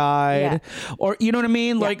father died. Or, you know what I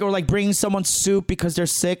mean? Like, or like bringing someone soup because they're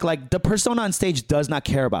sick. Like the persona on stage does not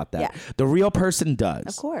care about that. The real person does.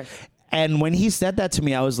 Of course. And when he said that to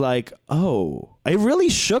me, I was like, oh, it really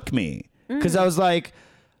shook me. Because I was like,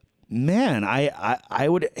 man, I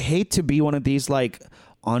would hate to be one of these like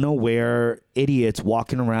unaware idiots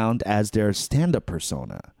walking around as their stand-up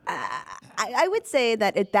persona. I would say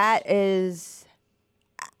that that is.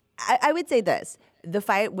 I would say this: the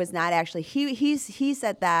fight was not actually. He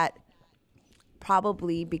said that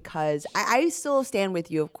probably because I still stand with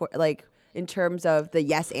you, of course. Like in terms of the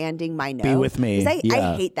yes-anding my no. Be with me.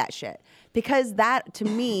 I hate that shit because that to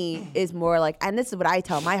me is more like, and this is what I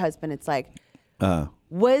tell my husband. It's like,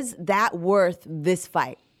 was that worth this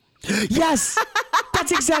fight? Yes.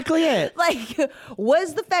 That's exactly it. Like,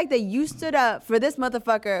 was the fact that you stood up for this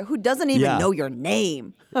motherfucker who doesn't even know your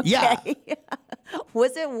name? Okay? Yeah.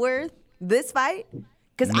 Was it worth this fight?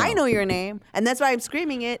 Because I know your name, and that's why I'm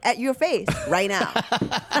screaming it at your face right now.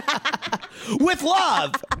 With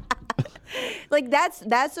love. Like, that's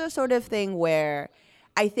the sort of thing where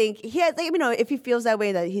I think he has, like, if he feels that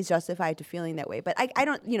way, that he's justified to feeling that way. But I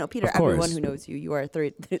don't, Peter, everyone who knows you, you are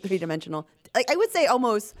three-dimensional. Like, I would say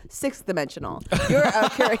almost sixth-dimensional. You're a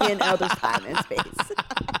Korean elder time and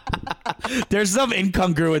space. There's some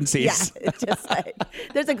incongruencies. Yeah, it's just like,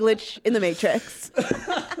 there's a glitch in the Matrix.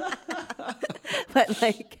 But,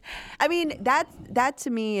 like, I mean, that to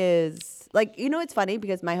me is, like, it's funny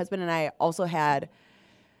because my husband and I also had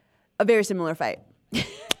a very similar fight.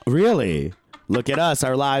 Really? Look at us,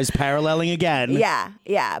 our lives paralleling again.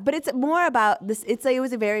 Yeah. But it's more about this. It's like, it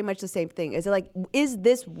was very much the same thing. Is it like, is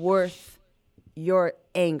this worth your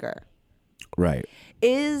anger? Right.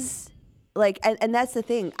 Is like, and that's the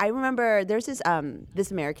thing. I remember there's this This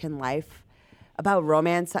American Life about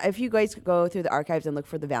romance. If you guys go through the archives and look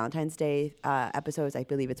for the Valentine's Day episodes, I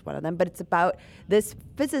believe it's one of them. But it's about this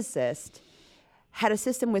physicist had a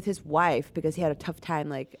system with his wife because he had a tough time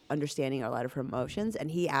like understanding a lot of her emotions,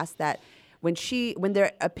 and he asked that when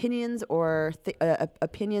their opinions or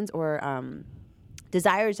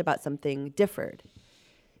desires about something differed,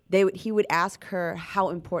 he would ask her how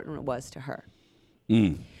important it was to her.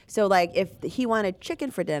 So like if he wanted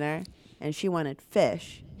chicken for dinner and she wanted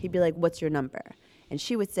fish, he'd be like, "What's your number?" And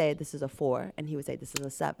she would say, "This is a 4," and he would say, "This is a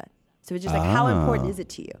 7." So it's just like, how important is it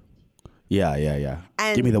to you? Yeah.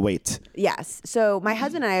 And give me the weight. Yes. So my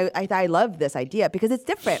husband and I love this idea because it's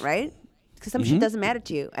different, right? Because some shit doesn't matter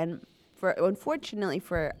to you. And unfortunately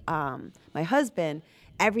for my husband,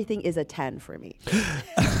 everything is a 10 for me.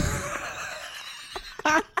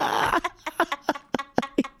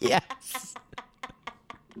 Yes.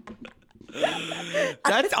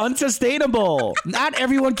 That's unsustainable. Not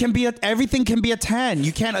everyone can be everything can be a 10.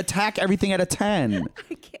 You can't attack everything at a 10.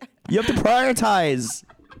 I can't. You have to prioritize.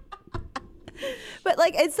 But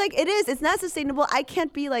like it's not sustainable. I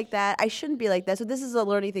can't be like that. I shouldn't be like that. So this is a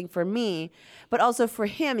learning thing for me, but also for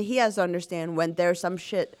him, he has to understand when there's some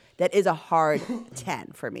shit that is a hard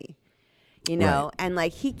 10 for me. Right. And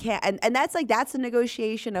like he can't, and that's a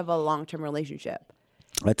negotiation of a long-term relationship.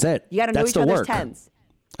 That's it. You got to know each other's 10s.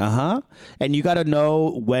 And you got to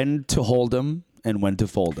know when to hold them and when to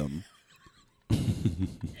fold them.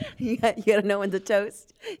 You got to know when to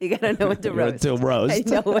toast. You got to know when to roast. To roast. And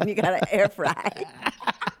you know when you got to air fry.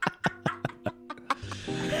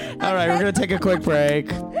 All right, we're going to take a quick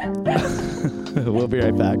break. We'll be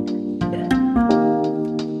right back.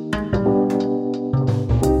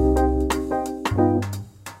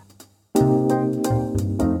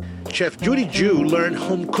 Chef Judy Ju learned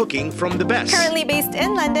home cooking from the best. Currently based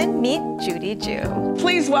in London, meet Judy Ju.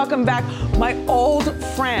 Please welcome back my old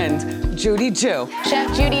friend, Judy Ju.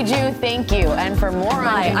 Chef Judy Ju, thank you. And for more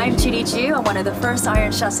Hi, I'm Judy Ju. I'm one of the first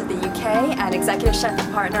Iron Chefs of the UK and executive chef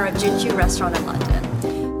and partner of Ju Ju Restaurant in London.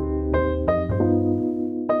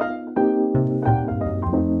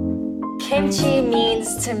 Kimchi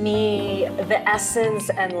means to me the essence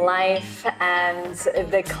and life and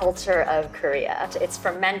the culture of Korea. It's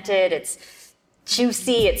fermented, it's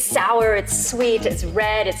juicy, it's sour, it's sweet, it's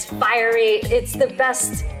red, it's fiery. It's the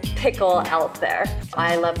best pickle out there.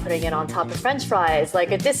 I love putting it on top of French fries, like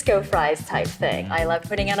a disco fries type thing. I love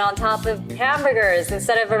putting it on top of hamburgers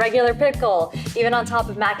instead of a regular pickle. Even on top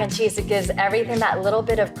of mac and cheese, it gives everything that little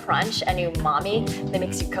bit of crunch and umami that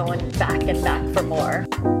makes you going back and back for more.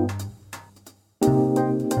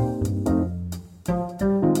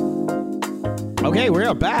 Okay,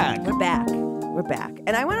 we're back. We're back.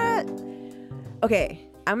 And I'm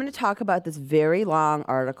going to talk about this very long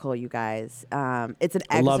article, you guys. It's an excerpt.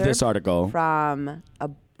 I love this article. From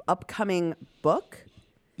an upcoming book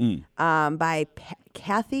by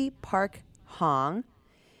Kathy Park Hong.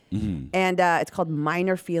 Mm-hmm. And it's called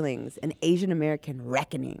Minor Feelings, An Asian American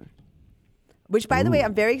Reckoning. Which, by the way,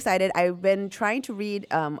 I'm very excited. I've been trying to read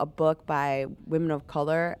a book by women of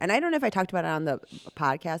color. And I don't know if I talked about it on the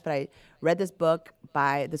podcast, but I read this book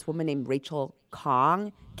by this woman named Rachel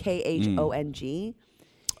Khong, Khong.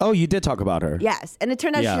 Oh, you did talk about her. Yes. And it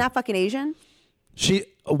turned out she's not fucking Asian.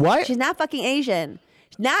 What? She's not fucking Asian.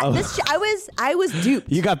 Not this. I was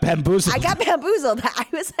duped. You got bamboozled. I got bamboozled. I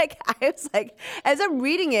was like, as I'm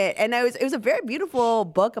reading it, and it was a very beautiful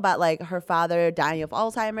book about like her father dying of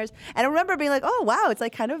Alzheimer's, and I remember being like, oh wow, it's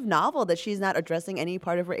like kind of novel that she's not addressing any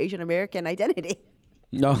part of her Asian American identity.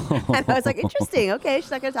 No. And I was like, interesting. Okay,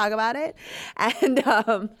 she's not going to talk about it, and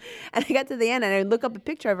I got to the end, and I look up a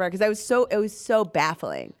picture of her because it was so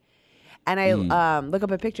baffling, and I look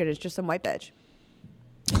up a picture, and it's just some white bitch.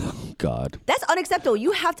 God. That's unacceptable.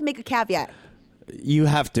 You have to make a caveat. You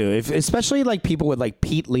have to. Especially like people with like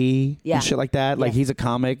Pete Lee and shit like that. Like he's a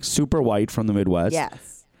comic, super white from the Midwest.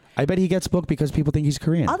 Yes. I bet he gets booked because people think he's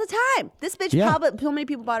Korean. All the time. This bitch probably, so many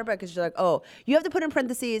people bought her book because she's like, oh, you have to put in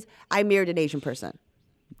parentheses, I married an Asian person.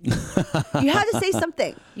 You have to say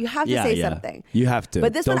something. You have to say something. You have to.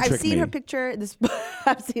 But this Don't one, I've seen me. her picture.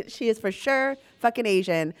 She is for sure fucking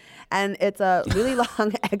Asian, and it's a really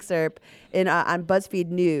long excerpt on BuzzFeed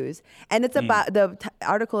News, and it's about the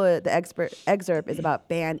article. The excerpt is about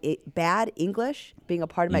bad English being a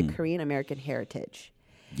part of my Korean American heritage.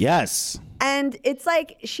 Yes. And it's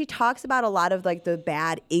like she talks about a lot of like the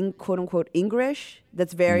bad quote unquote English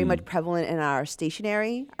that's very much prevalent in our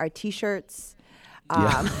stationery, our T-shirts.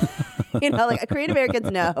 Like Korean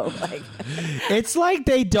Americans know. Like, it's like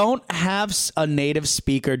they don't have a native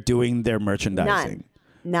speaker doing their merchandising.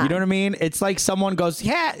 None. You know what I mean? It's like someone goes,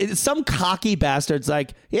 some cocky bastard's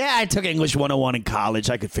like, I took English 101 in college.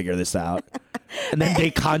 I could figure this out. And then they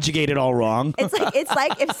conjugate it all wrong. It's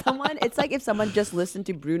like if someone just listened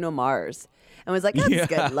to Bruno Mars and was like, that's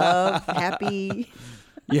good, love, happy.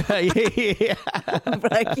 Yeah.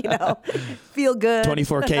 Like, feel good.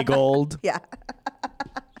 24K gold. Yeah.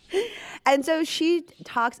 And so she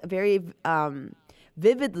talks very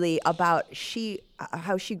vividly about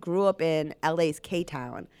how she grew up in LA's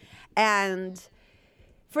K-Town. And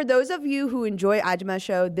for those of you who enjoy Ajima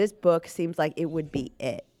Show, this book seems like it would be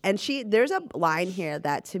it. And there's a line here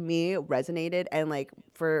that to me resonated, and like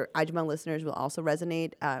for Ajima listeners will also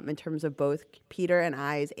resonate in terms of both Peter and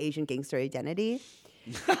I's Asian gangster identity.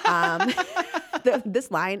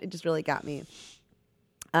 This line, it just really got me.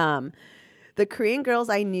 The Korean girls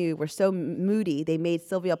I knew were so moody they made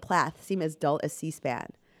Sylvia Plath seem as dull as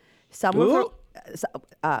C-SPAN. What?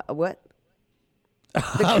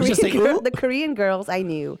 The Korean girls I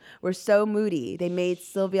knew were so moody they made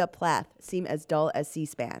Sylvia Plath seem as dull as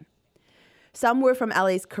C-SPAN. Some were from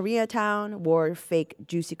LA's Koreatown, wore fake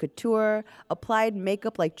juicy couture, applied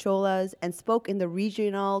makeup like cholas, and spoke in the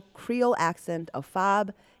regional Creole accent of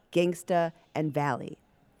Fab, Gangsta, and Valley.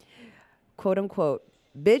 Quote unquote,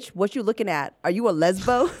 bitch, what you looking at? Are you a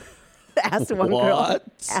lesbo? asked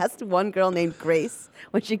one girl named Grace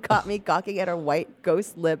when she caught me gawking at her white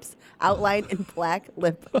ghost lips outlined in black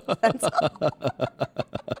lip pencil.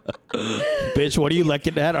 Bitch, what are you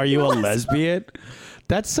looking at? Are you a lesbian?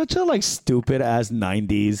 That's such a like stupid ass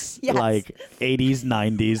 90s, like 80s,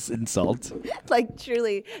 90s insult. Like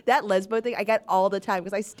truly, that lesbo thing I got all the time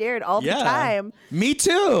because I stared all the time. Me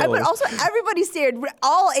too. But also everybody stared.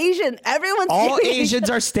 All Asian, everyone's all Asians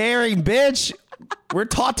are staring, bitch. We're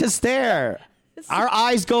taught to stare. Our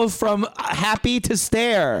eyes go from happy to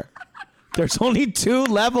stare. There's only 2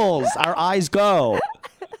 levels our eyes go.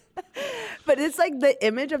 But it's like the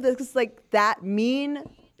image of this, like that mean,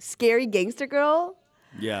 scary gangster girl.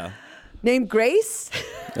 Yeah. Named Grace.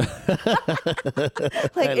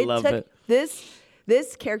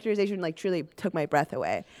 This characterization like truly took my breath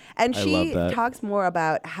away. And she talks more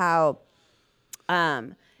about how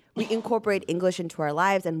we incorporate English into our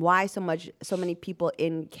lives, and why so many people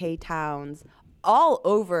in K-towns all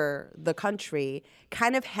over the country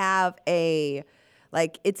kind of have a,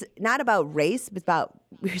 like, it's not about race, but it's about,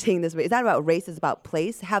 we were saying this way, it's not about race, it's about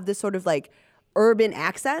place, have this sort of like urban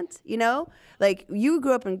accent, you know? Like, you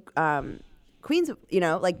grew up in Queens, you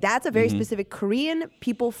know, like that's a very specific Korean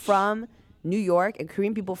people from New York and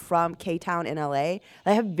Korean people from K-Town in LA.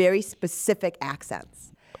 They have very specific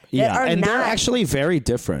accents. Yeah, and they're actually very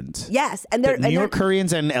different. Yes, and they're New York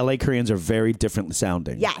Koreans and LA Koreans are very different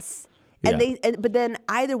sounding. Yes. And but then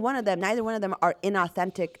neither one of them are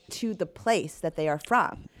inauthentic to the place that they are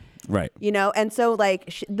from. Right. You know, and so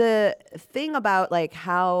like the thing about like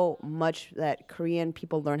how much that Korean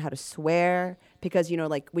people learn how to swear, because, you know,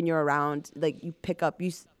 like when you're around, like you pick up,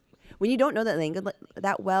 when you don't know that language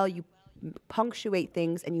that well, you punctuate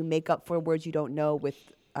things and you make up for words you don't know with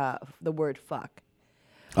the word fuck.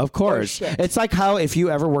 Of course. It's like how if you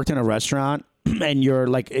ever worked in a restaurant and you're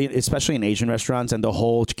like, especially in Asian restaurants, and the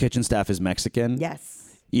whole kitchen staff is Mexican. Yes.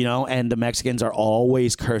 You know, and the Mexicans are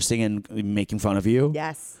always cursing and making fun of you.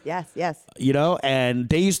 Yes. You know, and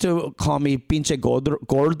they used to call me pinche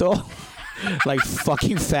gordo, like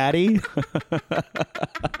fucking fatty.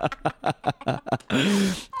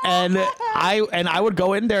 And I would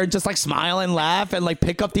go in there and just like smile and laugh and like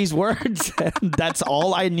pick up these words. And that's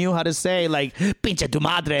all I knew how to say, like pinche tu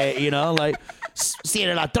madre, you know, like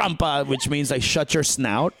cierra la trampa, which means like shut your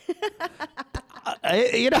snout.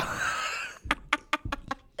 You know.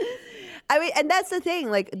 I mean, and that's the thing.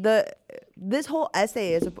 Like this whole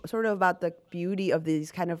essay is sort of about the beauty of these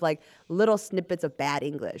kind of like little snippets of bad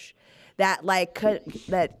English that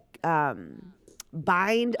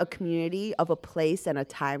bind a community of a place and a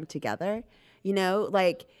time together. You know,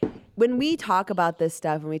 like when we talk about this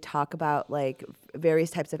stuff, when we talk about like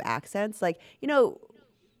various types of accents, like you know,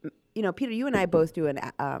 Peter, you and I both do an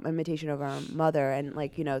imitation of our mother, and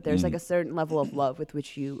like you know, there's like a certain level of love with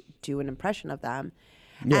which you do an impression of them.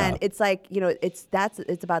 Yeah. And it's like, you know, it's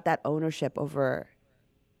about that ownership over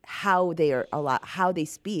how they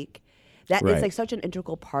speak. That is like such an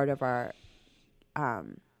integral part of our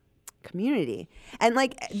community. And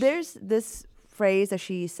like there's this phrase that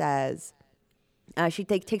she says, she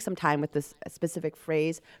takes some time with this specific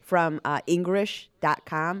phrase from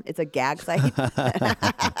engrish.com. It's a gag site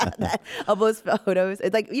that uploads photos.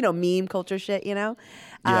 It's like, you know, meme culture shit, you know?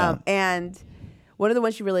 And one of the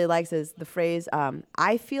ones she really likes is the phrase,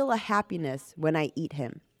 I feel a happiness when I eat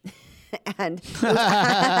him. and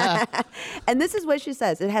and this is what she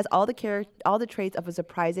says. It has all the traits of a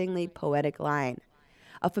surprisingly poetic line.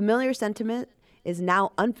 A familiar sentiment is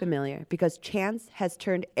now unfamiliar because chance has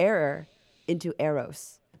turned error into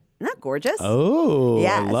eros. Isn't that gorgeous? Oh,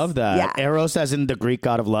 yes. I love that. Yeah. Eros as in the Greek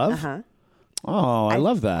god of love? Uh-huh. Oh, I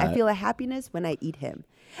love that. I feel a happiness when I eat him.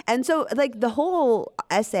 And so, like, the whole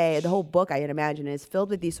essay, the whole book, I can imagine, is filled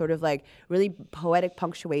with these sort of, like, really poetic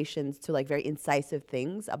punctuations to, like, very incisive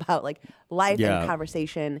things about, like, life and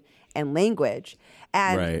conversation and language.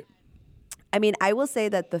 And, I mean, I will say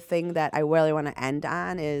that the thing that I really want to end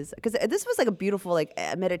on is, because this was, like, a beautiful, like,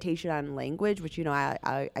 meditation on language, which, you know,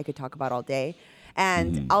 I could talk about all day.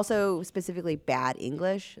 And also specifically bad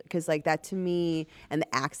English, because, like, that to me, and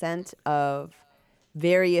the accent of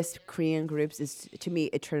various Korean groups is to me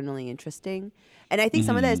eternally interesting. And I think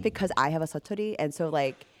some of that is because I have a satori, and so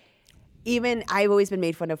like even I've always been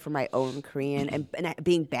made fun of for my own Korean and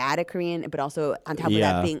being bad at Korean, but also on top of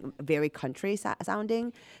that being very country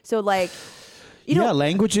sounding. So like you know,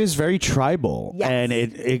 language is very tribal, and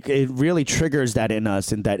it really triggers that in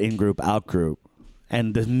us, in that in-group, out-group.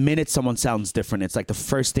 And the minute someone sounds different, it's like the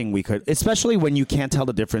first thing we could, especially when you can't tell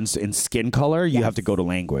the difference in skin color, you have to go to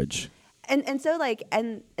language. And so like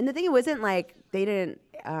and the thing, it wasn't like they didn't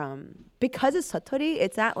because it's satori,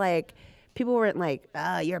 it's not like people weren't like,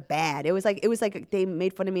 oh, you're bad. It was like they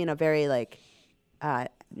made fun of me in a very like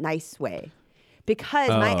nice way, because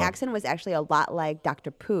my accent was actually a lot like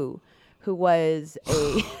Dr. Pooh, who was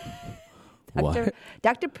a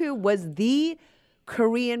Dr. Pooh was the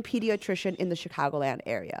Korean pediatrician in the Chicagoland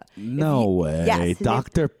area. No way. Yes,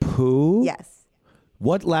 Dr. Pooh? Yes.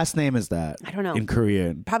 What last name is that? I don't know. In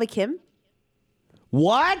Korean. Probably Kim.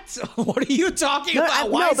 What? What are you talking about?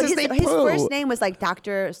 Why is his name Pooh? His first name was like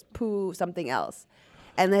Dr. Pooh something else.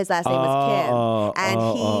 And his last name was Kim.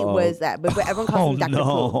 And he was that. But everyone calls him Dr.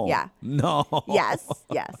 Pooh. Yeah. No. Yes.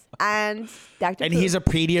 And Dr. And Pooh. he's a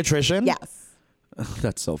pediatrician? Yes.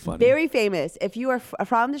 That's so funny. Very famous. If you are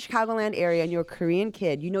from the Chicagoland area and you're a Korean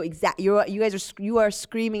kid, you know exactly. You are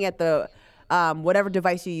screaming at the whatever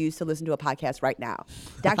device you use to listen to a podcast right now.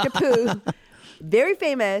 Dr. Pooh, very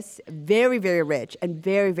famous, very very rich, and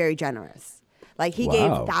very very generous. Like he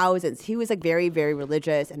gave thousands. He was like very, very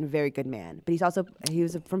religious and a very good man. But he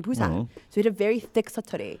was from Busan. So he had a very thick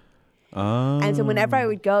sotori. And so whenever I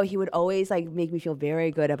would go, he would always like make me feel very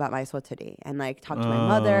good about my sotori and like talk to my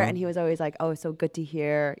mother. And he was always like, oh, it's so good to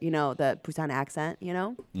hear, you know, the Busan accent, you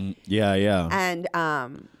know? Yeah. And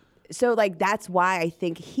so like that's why I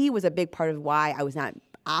think he was a big part of why I was not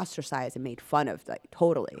ostracized and made fun of, like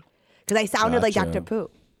totally. Because I sounded like Dr. Pooh.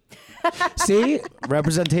 See?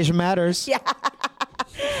 Representation matters. Yeah.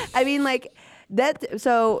 I mean, like that.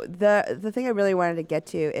 So the thing I really wanted to get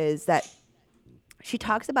to is that she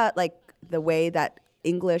talks about like the way that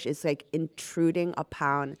English is like intruding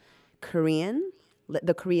upon Korean,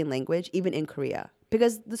 the Korean language, even in Korea,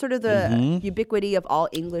 because the sort of the ubiquity of all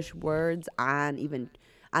English words on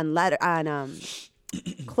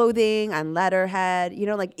clothing, on letterhead, you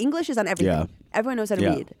know, like English is on everything. Yeah. Everyone knows how to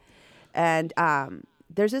read. And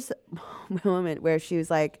there's this moment where she's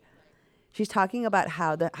talking about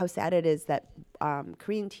how sad it is that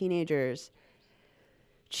Korean teenagers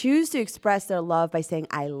choose to express their love by saying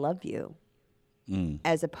 "I love you,"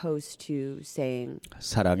 as opposed to saying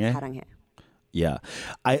사랑해. 사랑해. Yeah,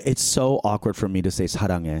 it's so awkward for me to say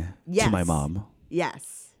사랑해 to my mom.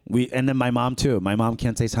 Yes. And then my mom too. My mom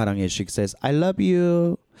can't say 사랑해. She says I love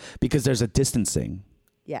you because there's a distancing.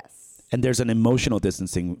 Yes. And there's an emotional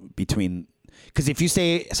distancing between. Because if you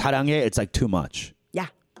say 사랑해, it's like too much. Yeah.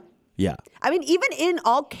 Yeah. I mean, even in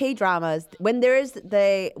all K-dramas, when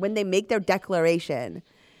they make their declaration,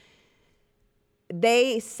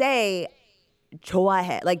 they say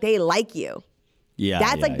좋아해, like they like you. Yeah.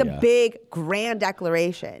 That's like the big grand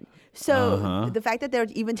declaration. So the fact that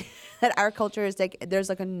there's even that our culture is like there's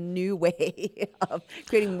like a new way of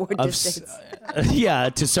creating more distance.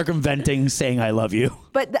 To circumventing saying I love you.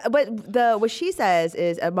 But what she says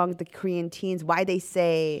is among the Korean teens, why they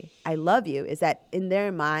say I love you is that in their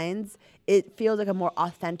minds it feels like a more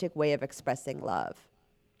authentic way of expressing love.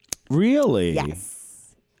 Really?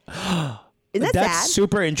 Yes. Isn't that sad?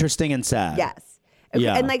 Super interesting and sad. Yes.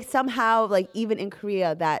 Yeah. And like somehow like even in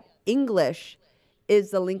Korea that English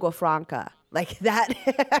is the lingua franca, like that.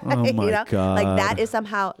 Oh my God! Like that is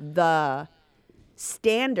somehow the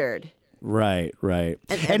standard. Right.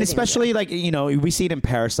 And especially like we see it in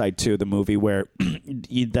Parasite too, the movie where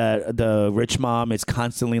the rich mom is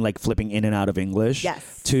constantly like flipping in and out of English,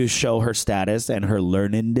 to show her status and her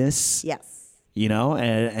learnedness. Yes.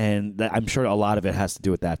 And I'm sure a lot of it has to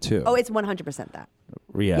do with that too. Oh, it's 100% that.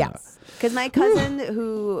 Yeah. Yes. Because my cousin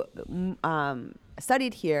who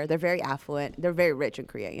studied here, they're very affluent. They're very rich in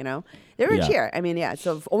Korea, you know? They're rich here. I mean, yeah.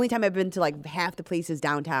 So the only time I've been to like half the places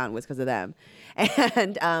downtown was because of them.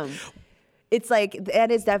 And it's like,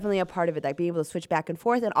 that is definitely a part of it, like being able to switch back and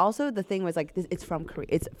forth. And also the thing was like, it's from Korea.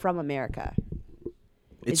 It's from America.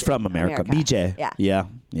 It's from America. BJ. Yeah.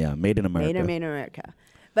 Made in America. Made in America.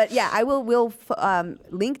 But yeah, I will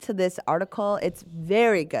link to this article. It's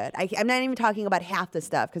very good. I'm not even talking about half the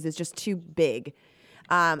stuff because it's just too big.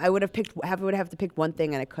 I would have to pick one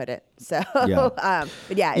thing and I couldn't. So,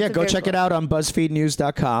 but yeah, go check it out on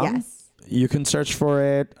BuzzFeedNews.com. Yes, you can search for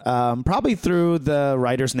it probably through the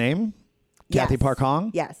writer's name, Kathy Park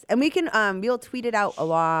Hong. Yes, and we can we'll tweet it out a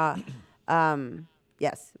lot.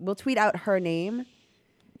 Yes, we'll tweet out her name.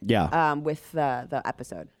 Yeah, with the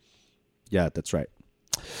episode. Yeah, that's right.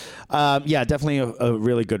 Definitely a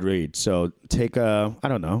really good read. So take a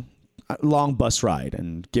long bus ride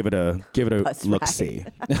and give it a look see.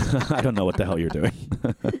 I don't know what the hell you're doing.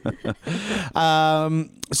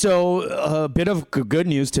 So a bit of good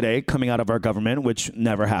news today coming out of our government, which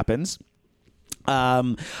never happens.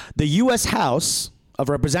 The U.S. House of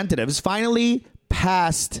Representatives finally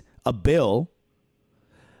passed a bill.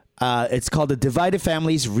 It's called the Divided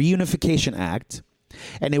Families Reunification Act.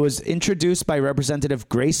 And it was introduced by Representative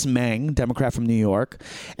Grace Meng, Democrat from New York.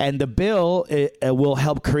 And the bill will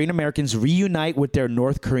help Korean Americans reunite with their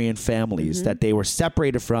North Korean families that they were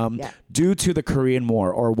separated from due to the Korean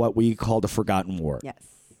War, or what we call the Forgotten War. Yes.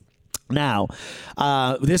 Now,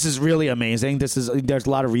 this is really amazing. There's a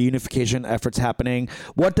lot of reunification efforts happening.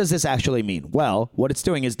 What does this actually mean? Well, what it's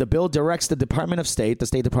doing is the bill directs the Department of State, the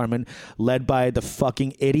State Department, led by the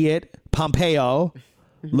fucking idiot Pompeo,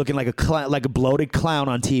 looking like a bloated clown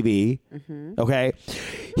on TV. Okay,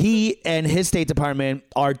 he and his State Department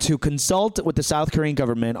are to consult with the South Korean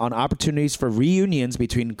government on opportunities for reunions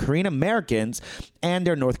between Korean Americans and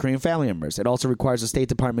their North Korean family members. It also requires the State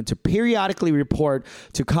Department to periodically report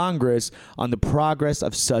to Congress on the progress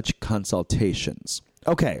of such consultations.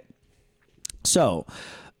 Okay, so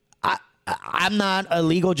I'm not a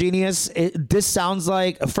legal genius. This sounds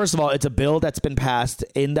like, first of all, it's a bill that's been passed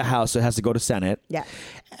in the House, so it has to go to Senate. Yeah.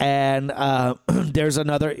 And there's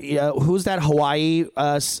another, who's that Hawaii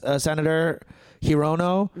Senator?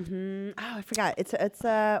 Hirono? Mm-hmm. Oh, I forgot.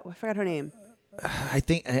 I forgot her name. I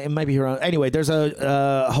think it might be Hirono. Anyway, there's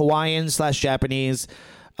a Hawaiian/Japanese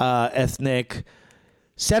ethnic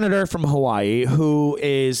senator from Hawaii who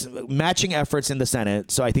is matching efforts in the Senate.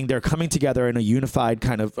 So I think they're coming together in a unified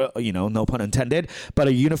kind of, no pun intended, but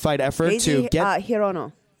a unified effort to get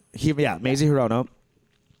Hirono. Mazie Hirono.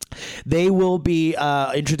 They will be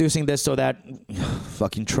introducing this so that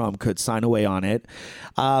fucking Trump could sign away on it.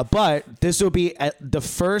 But this will be the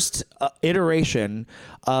first iteration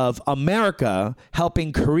of America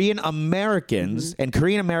helping Korean Americans, and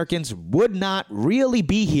Korean Americans would not really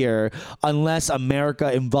be here unless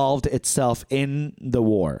America involved itself in the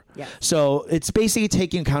war. Yeah. So it's basically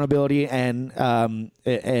taking accountability and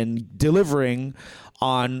delivering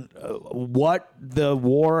on what the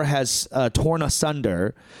war has torn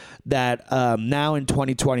asunder, that now in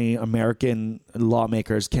 2020 American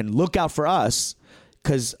lawmakers can look out for us.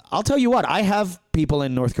 Because I'll tell you what, I have people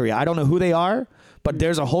in North Korea. I don't know who they are, but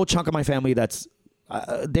there's a whole chunk of my family that's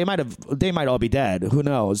they might all be dead. Who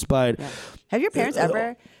knows? But have your parents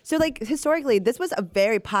ever? So like historically, this was a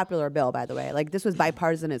very popular bill, by the way. Like this was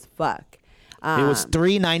bipartisan as fuck. It was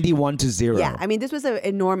 391-0. Yeah, I mean, this was an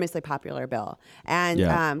enormously popular bill, and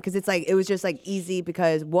because it's like it was just like easy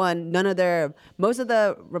because one, most of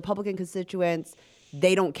the Republican constituents,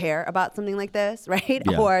 they don't care about something like this, right?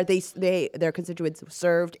 Yeah. Or their constituents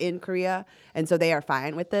served in Korea, and so they are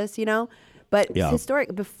fine with this, But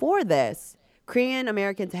before this, Korean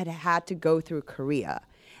Americans had to go through Korea,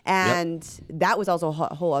 and that was also a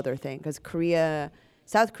whole other thing because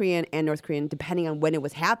South Korean and North Korean, depending on when it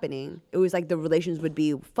was happening, it was like the relations would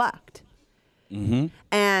be fucked. Mm-hmm.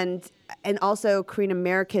 And also Korean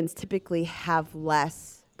Americans typically have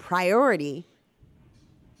less priority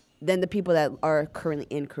than the people that are currently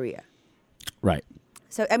in Korea. Right.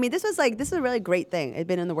 So, I mean, this is a really great thing. It's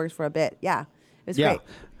been in the works for a bit. Yeah. It's great.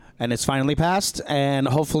 And it's finally passed, and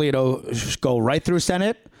hopefully it'll go right through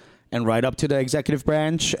Senate and right up to the executive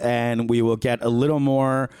branch, and we will get a little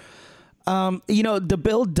more... the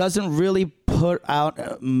bill doesn't really put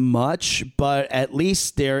out much, but at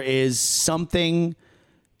least there is something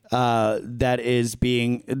there's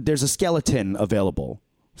a skeleton available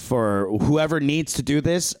for whoever needs to do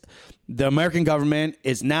this. The American government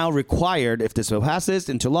is now required, if this bill passes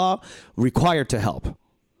into law, required to help.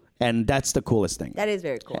 And that's the coolest thing. That is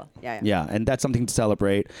very cool. Yeah. Yeah, and that's something to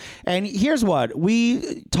celebrate. And here's what.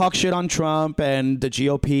 We talk shit on Trump and the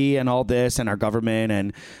GOP and all this and our government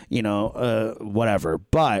and, whatever.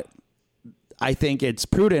 But I think it's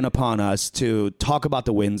prudent upon us to talk about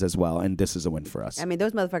the wins as well. And this is a win for us. I mean,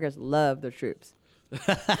 those motherfuckers love the troops.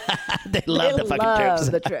 They love the fucking troops.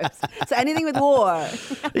 The troops. So anything with war.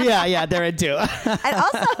 Yeah, they're into. And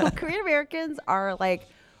also, Korean Americans are like...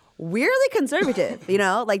 weirdly conservative,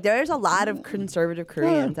 like there's a lot of conservative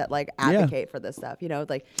Koreans that like advocate for this stuff,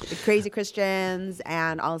 like the crazy Christians,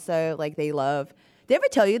 and also like they ever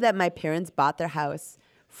tell you that my parents bought their house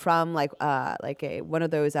from one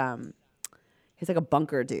of those he's like a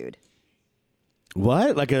bunker dude.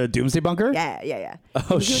 What? Like a doomsday bunker? Yeah. Oh,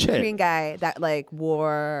 he was shit. a Korean guy that like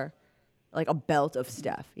wore like a belt of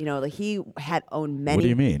stuff, like he had owned many What do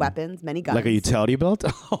you mean? weapons, many guns. Like a utility belt?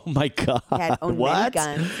 Oh my God. He had owned many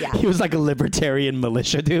guns. Yeah. He was like a libertarian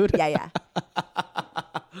militia dude. Yeah.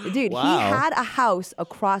 Dude, Wow. He had a house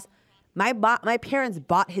across. My parents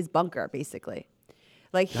bought his bunker basically.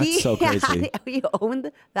 Like That's so crazy. He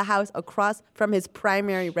owned the house across from his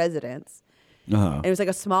primary residence. Uh-huh. And it was like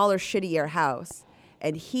a smaller, shittier house,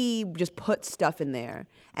 and he just put stuff in there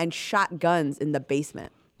and shot guns in the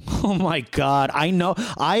basement. Oh my God. I know.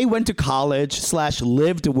 I went to college /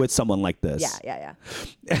 lived with someone like this. Yeah.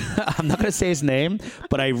 I'm not going to say his name,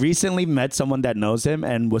 but I recently met someone that knows him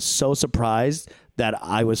and was so surprised that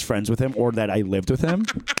I was friends with him or that I lived with him.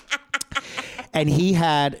 And he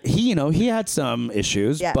had some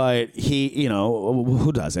issues, but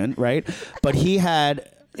who doesn't, right? But he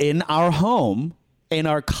had in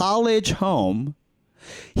our college home,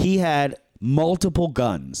 he had multiple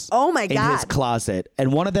guns. Oh my God. In his closet,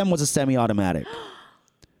 and one of them was a semi-automatic,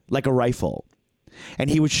 like a rifle, and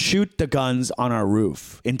he would shoot the guns on our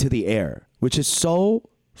roof into the air, which is so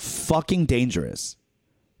fucking dangerous.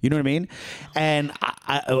 You know what I mean? And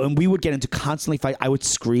and we would get into constantly fight. I would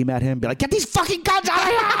scream at him, be like, "Get these fucking guns out of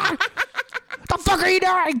here! What the fuck are you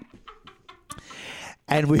doing?"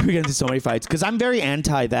 And we would get into so many fights because I'm very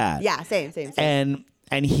anti that. Yeah, same. And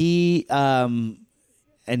he.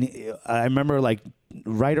 And I remember like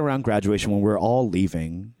right around graduation when we were all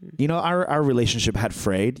leaving. You know, our relationship had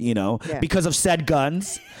frayed, you know, because of said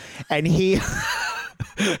guns. And he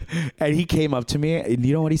and he came up to me, and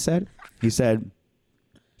you know what he said? He said,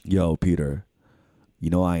 "Yo, Peter, you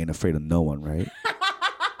know I ain't afraid of no one, right?"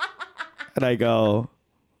 And I go,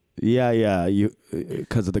 yeah, you,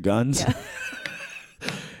 because of the guns? Yeah.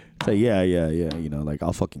 So yeah, you know, like,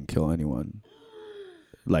 I'll fucking kill anyone.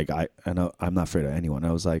 Like, I'm not afraid of anyone.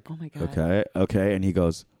 I was like, oh my God. Okay. And he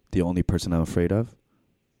goes, the only person I'm afraid of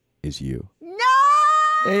is you. No!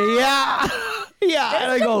 Yeah. Yeah. That's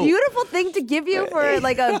and I go, a beautiful thing to give you for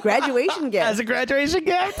like a graduation gift. As a graduation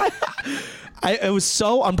gift? I was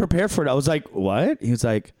so unprepared for it. I was like, what? He was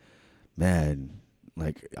like, man,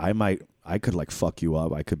 like, I could like fuck you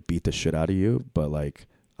up. I could beat the shit out of you, but like,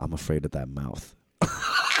 I'm afraid of that mouth.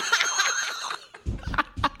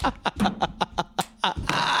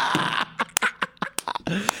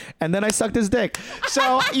 And then I sucked his dick.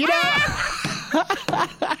 So, you know.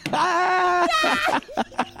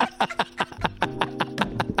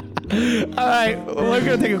 All right, we're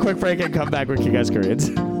going to take a quick break and come back with Kick-Ass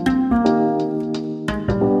Koreans.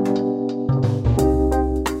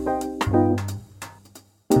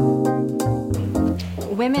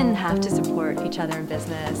 Women have to support each other in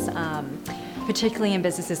business, particularly in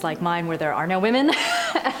businesses like mine where there are no women.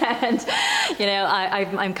 And, you know,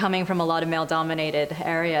 I'm coming from a lot of male-dominated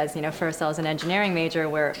areas. You know, first I was an engineering major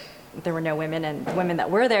where there were no women, and the women that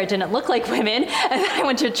were there didn't look like women. And then I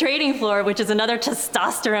went to a trading floor, which is another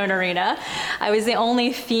testosterone arena. I was the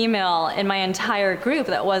only female in my entire group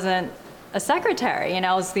that wasn't a secretary. You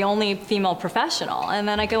know, I was the only female professional. And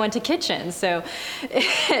then I go into kitchens. So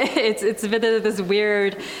it's a bit of this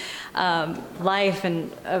weird life and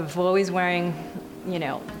of always wearing, you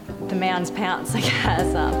know, the man's pants, I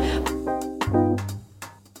guess.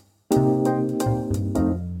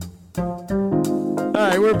 All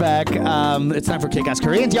right, we're back. It's time for Kick-Ass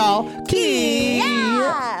Koreans, y'all.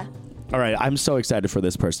 Yeah. All right, I'm so excited for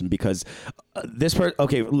this person because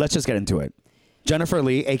okay, let's just get into it. Jennifer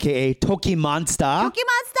Lee, a.k.a. Toki Monster. Toki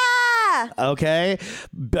Monster. Okay.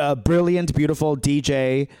 Brilliant, beautiful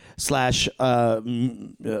DJ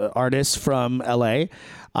 / artist from L.A.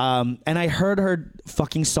 And I heard her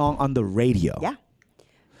fucking song on the radio. Yeah.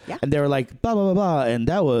 Yeah. And they were like, blah, blah, blah, blah. And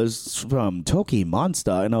that was from Toki Monster.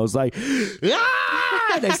 And I was like,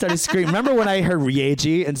 ah! And I started screaming. Remember when I heard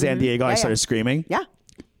Rieji in San Diego? I started screaming. Yeah.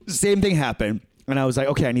 Same thing happened. And I was like,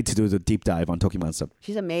 okay, I need to do the deep dive on Toki Monster.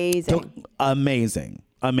 She's amazing. Amazing.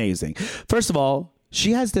 First of all,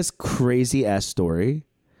 she has this crazy ass story.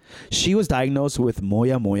 She was diagnosed with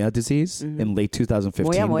Moya Moya disease in late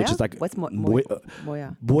 2015, Moya? which is like what's Moya? Moya.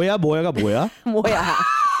 Moya. Moya.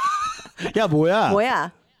 Yeah, Moya.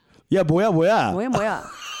 Moya. Yeah, Moya. Moya Moya.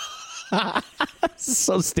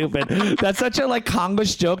 So stupid. That's such a like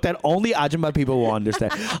Konglish joke that only Ajumma people will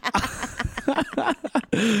understand.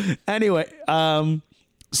 Anyway,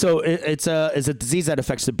 so it's a disease that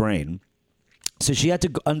affects the brain. So she had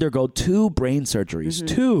to undergo 2 brain surgeries,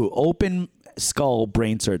 2 open skull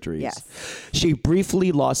brain surgeries. Yes. She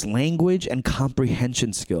briefly lost language and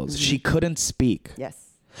comprehension skills. She couldn't speak. Yes.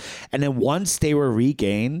 And then once they were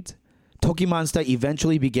regained, Toki Monster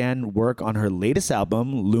eventually began work on her latest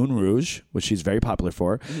album, Lune Rouge, which she's very popular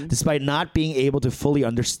for, despite not being able to fully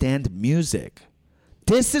understand music.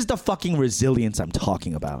 This is the fucking resilience I'm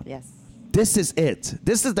talking about. Yes. This is it.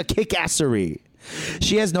 This is the kick-assery.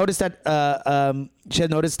 She has noticed that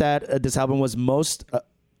this album was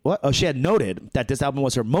she had noted that this album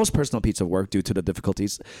was her most personal piece of work due to the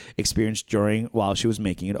difficulties experienced while she was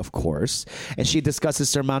making it, of course. And she discusses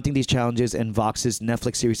surmounting these challenges in Vox's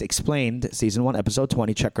Netflix series Explained, season 1, episode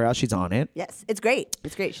 20. Check her out. She's on it. Yes, it's great.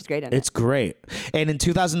 She's great on it. It's great. And in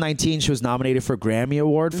 2019, she was nominated for Grammy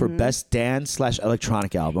Award for Best Dance /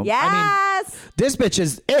 Electronic Album. Yes. I mean, this bitch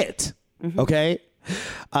is it. Okay.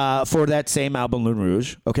 For that same album, Lune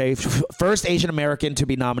Rouge. Okay. First Asian American to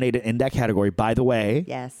be nominated in that category, by the way.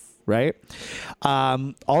 Yes. Right.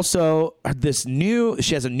 Also,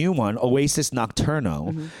 she has a new one, Oasis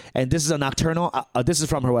Nocturno, and this is a nocturnal. This is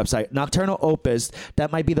from her website, nocturnal opus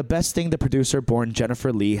that might be the best thing the producer-born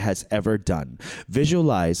Jennifer Lee has ever done.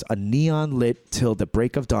 Visualize a neon-lit till the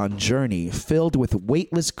break of dawn journey filled with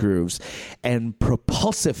weightless grooves and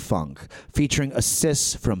propulsive funk, featuring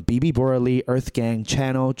assists from BB Borley, Earth Gang,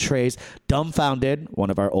 Channel, Trace, Dumbfounded,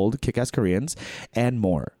 one of our old Kick-Ass Koreans, and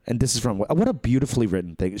more. And this is from what a beautifully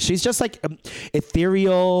written thing. She's just like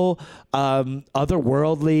ethereal,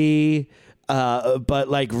 otherworldly, but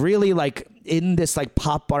like really like in this like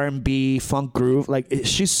pop R&B funk groove. Like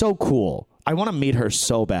she's so cool. I want to meet her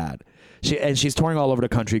so bad. She's touring all over the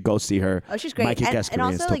country. Go see her. Oh, she's great. And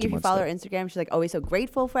also, like, if you follow her Instagram, she's like always so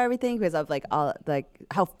grateful for everything because of like all like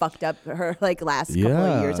how fucked up her like last couple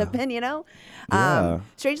of years have been. You know.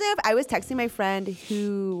 Strangely enough, I was texting my friend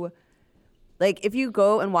who, like, if you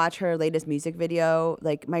go and watch her latest music video,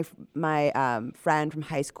 like my friend from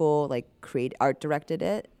high school like art directed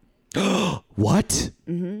it. What?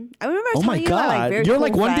 Mm-hmm. I remember. Oh my god! About, like, You're cool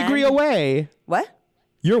like 1 degree away. What?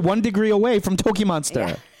 You're 1 degree away from Toki Monster.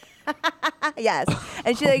 Yeah. Yes,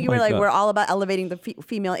 and she's like, you were like, we're all about elevating the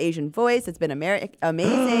female Asian voice. It's been amazing.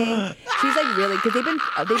 She's like really, because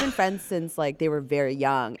they've been friends since like they were very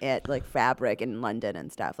young at like Fabric in London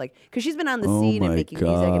and stuff. Like, because she's been on the scene and making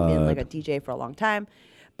music and being like a DJ for a long time.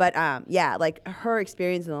 But yeah, like her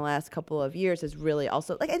experience in the last couple of years is really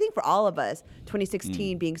also like I think for all of us,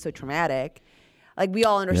 2016 being so traumatic, like we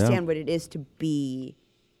all understand what it is to be.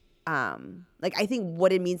 Like I think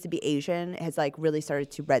what it means to be Asian has like really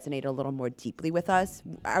started to resonate a little more deeply with us.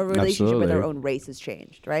 Our relationship with our own race has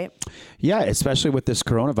changed, right? Yeah, especially with this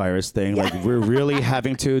coronavirus thing. Yeah. Like we're really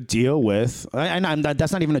having to deal with, and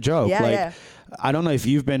that's not even a joke. Yeah, like, I don't know if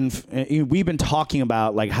we've been talking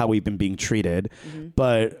about like how we've been being treated,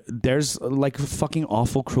 but there's like fucking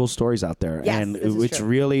awful, cruel stories out there, and it's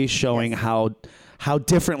really showing how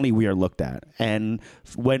differently we are looked at. And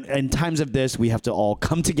when in times of this, we have to all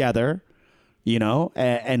come together, you know,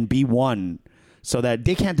 and be one so that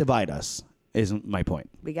they can't divide us, is my point.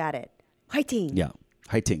 We got it. Fighting. Yeah.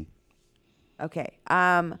 Fighting. Okay.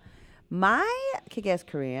 My kick-ass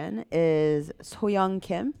Korean is Soyoung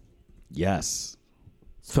Kim. Yes.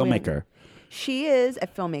 Filmmaker. She is a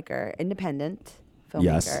filmmaker, independent filmmaker.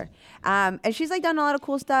 Yes. And she's like done a lot of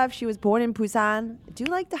cool stuff. She was born in Busan. I do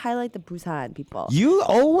like to highlight the Busan people. You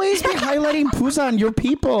always be highlighting Busan, your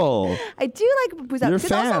people. I do like Busan. Your because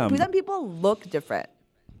fam. also Busan people look different.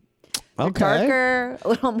 They're Okay. darker, a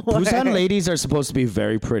little more. Busan ladies are supposed to be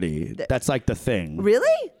very pretty. That's like the thing.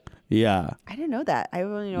 Really? Yeah. I didn't know that. I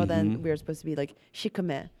only know then we were supposed to be like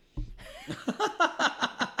shikame.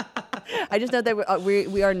 I just know that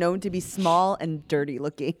we are known to be small and dirty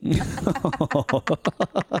looking.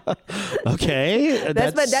 Okay,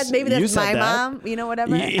 that's maybe my that. mom. You know,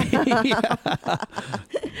 whatever. Yeah.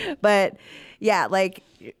 But yeah, like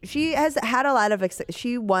she has had a lot of.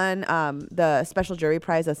 She won the special jury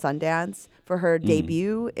prize at Sundance for her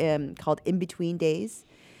debut called In Between Days,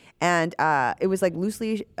 and it was like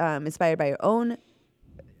loosely inspired by her own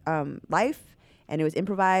life. And it was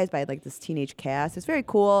improvised by like this teenage cast. It's very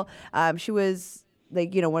cool. She was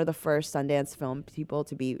like, you know, one of the first Sundance film people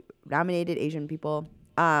to be nominated, Asian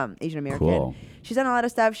American. Cool. She's done a lot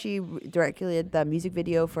of stuff. She directed the music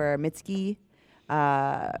video for Mitski,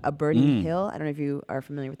 A Burning Hill. I don't know if you are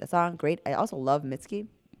familiar with the song. Great. I also love Mitski.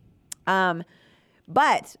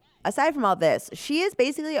 But aside from all this, she is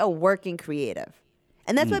basically a working creative.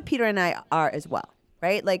 And that's what Peter and I are as well.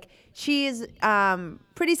 Right? Like she's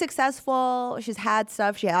pretty successful. She's had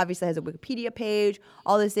stuff. She obviously has a Wikipedia page,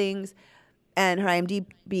 all these things. And her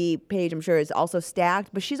IMDb page, I'm sure, is also stacked.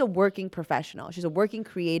 But she's a working professional. She's a working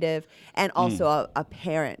creative and also a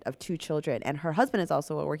parent of 2 children. And her husband is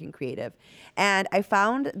also a working creative. And I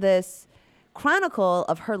found this chronicle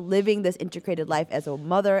of her living this integrated life as a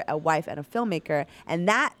mother, a wife, and a filmmaker. And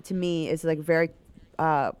that, to me, is like very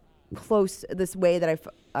close, this way that I've...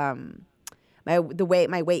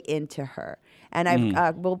 my way into her, and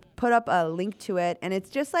I will put up a link to it, and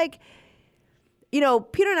it's just like, you know,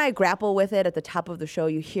 Peter and I grapple with it at the top of the show.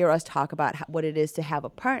 You hear us talk about what it is to have a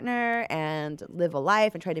partner and live a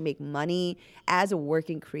life and try to make money as a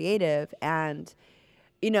working creative, and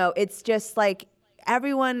you know, it's just like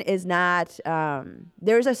everyone is not.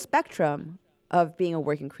 There's a spectrum of being a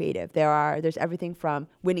working creative. There's everything from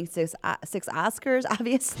winning six Oscars,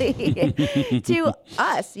 obviously, to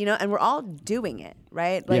us, you know, and we're all doing it,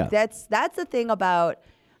 right? Like that's the thing about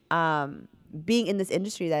being in this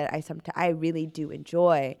industry that I really do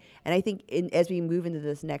enjoy. And I think as we move into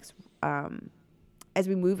this next, as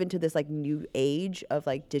we move into this like new age of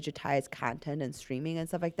like digitized content and streaming and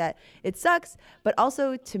stuff like that, it sucks. But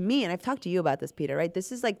also to me, and I've talked to you about this, Peter, right?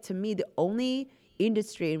 This is like, to me, the only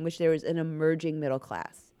industry in which there is an emerging middle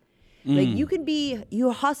class. Like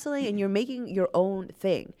you're hustling and you're making your own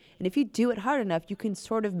thing. And if you do it hard enough, you can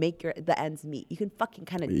sort of make the ends meet. You can fucking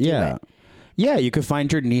kind of do it. Yeah, you could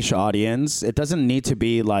find your niche audience. It doesn't need to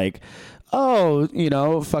be like, oh, you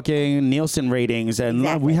know, fucking Nielsen ratings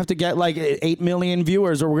and we have to get like 8 million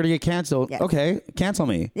viewers or we're going to get canceled. Yeah. Okay, cancel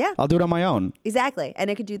me. Yeah. I'll do it on my own. Exactly. And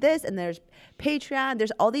it could do this, and there's Patreon.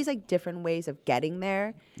 There's all these like different ways of getting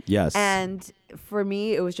there. Yes. And for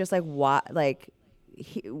me, it was just like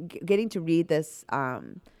getting to read this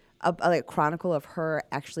a chronicle of her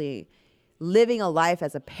actually living a life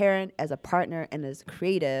as a parent, as a partner, and as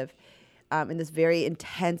creative in this very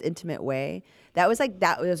intense, intimate way. That was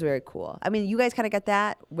very cool. I mean, you guys kind of get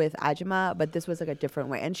that with Ajima, but this was like a different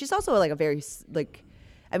way. And she's also like a very like,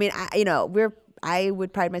 I mean, I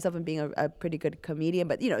would pride myself in being a pretty good comedian,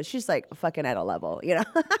 but she's like fucking at a level,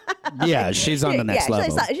 Yeah, she's on the next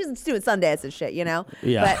level. She's doing Sundance and shit,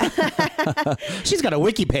 Yeah. But she's got a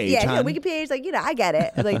wiki page. Yeah, a wiki page. Like, I get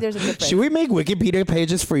it. Like, there's a difference. Should we make Wikipedia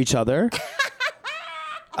pages for each other?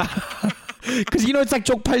 Because it's like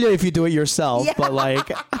쪽팔려 if you do it yourself, but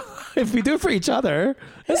like if we do it for each other,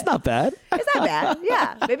 it's not bad. It's not bad.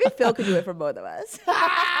 Yeah, maybe Phil could do it for both of us.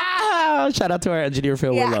 Shout out to our engineer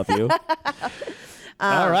Phil. We love you.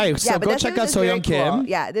 All right, so go check out Soyoung Kim. Cool.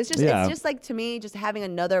 Yeah, it's just like, to me, just having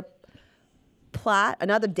another plot,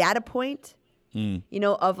 another data point,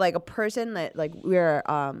 of like a person that like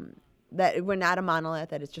that we're not a monolith.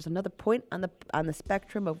 That it's just another point on the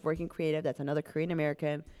spectrum of working creative. That's another Korean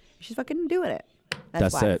American. She's fucking doing it.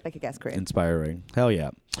 That's why it. Like a guest Korean. Inspiring. Hell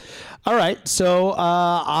yeah. All right. So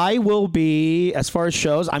I will be, as far as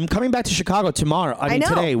shows, I'm coming back to Chicago tomorrow. I mean,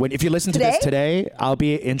 today. If you listen to this today, I'll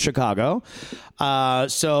be in Chicago.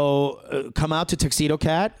 So come out to Tuxedo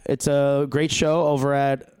Cat. It's a great show over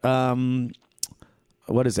at,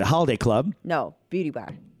 what is it? Holiday Club. No, Beauty Bar.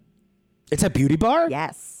 It's at Beauty Bar?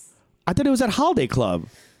 Yes. I thought it was at Holiday Club.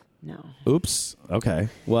 No. Oops. Okay.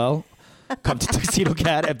 Well, come to Tuxedo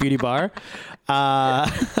Cat at Beauty Bar.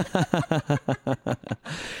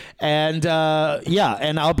 And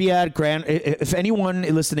I'll be at if anyone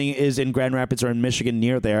listening is in Grand Rapids or in Michigan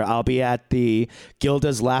near there, I'll be at the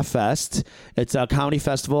Gilda's Laugh Fest. It's a comedy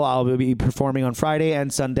festival. I'll be performing on Friday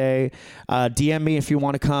and Sunday. DM me if you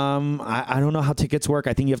want to come. I don't know how tickets work.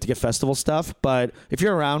 I think you have to get festival stuff, but if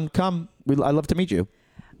you're around, come. I'd love to meet you.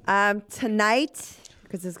 Tonight,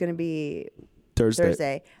 because it's going to be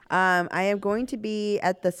Thursday. I am going to be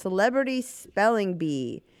at the Celebrity Spelling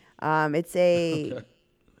Bee. It's a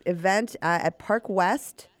event at Park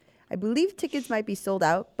West. I believe tickets might be sold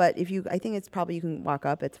out, but I think it's probably you can walk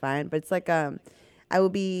up. It's fine. But it's like I'm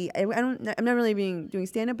not really doing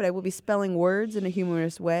stand up, but I will be spelling words in a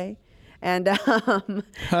humorous way. And I'm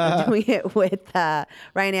doing it with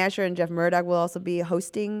Ryan Asher and Jeff Murdoch will also be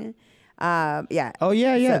hosting. Yeah. Oh,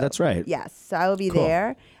 yeah, that's right. Yes. So I will be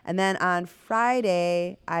there. And then on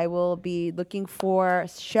Friday, I will be looking for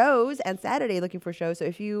shows, and Saturday looking for shows. So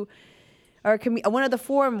if you are one of the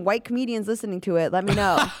 4 white comedians listening to it, let me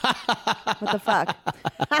know. What the fuck?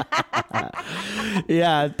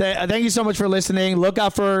 Yeah. Thank you so much for listening. Look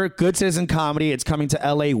out for Good Citizen Comedy. It's coming to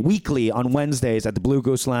LA weekly on Wednesdays at the Blue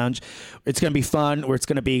Goose Lounge. It's going to be fun. It's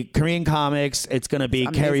going to be Korean comics. It's going to be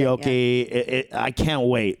karaoke. Yeah. I can't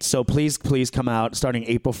wait. So please come out starting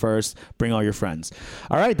April 1st. Bring all your friends.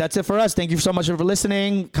 All right. That's it for us. Thank you so much for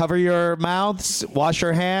listening. Cover your mouths, wash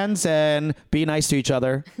your hands, and be nice to each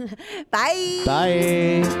other. Bye.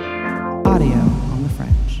 Bye.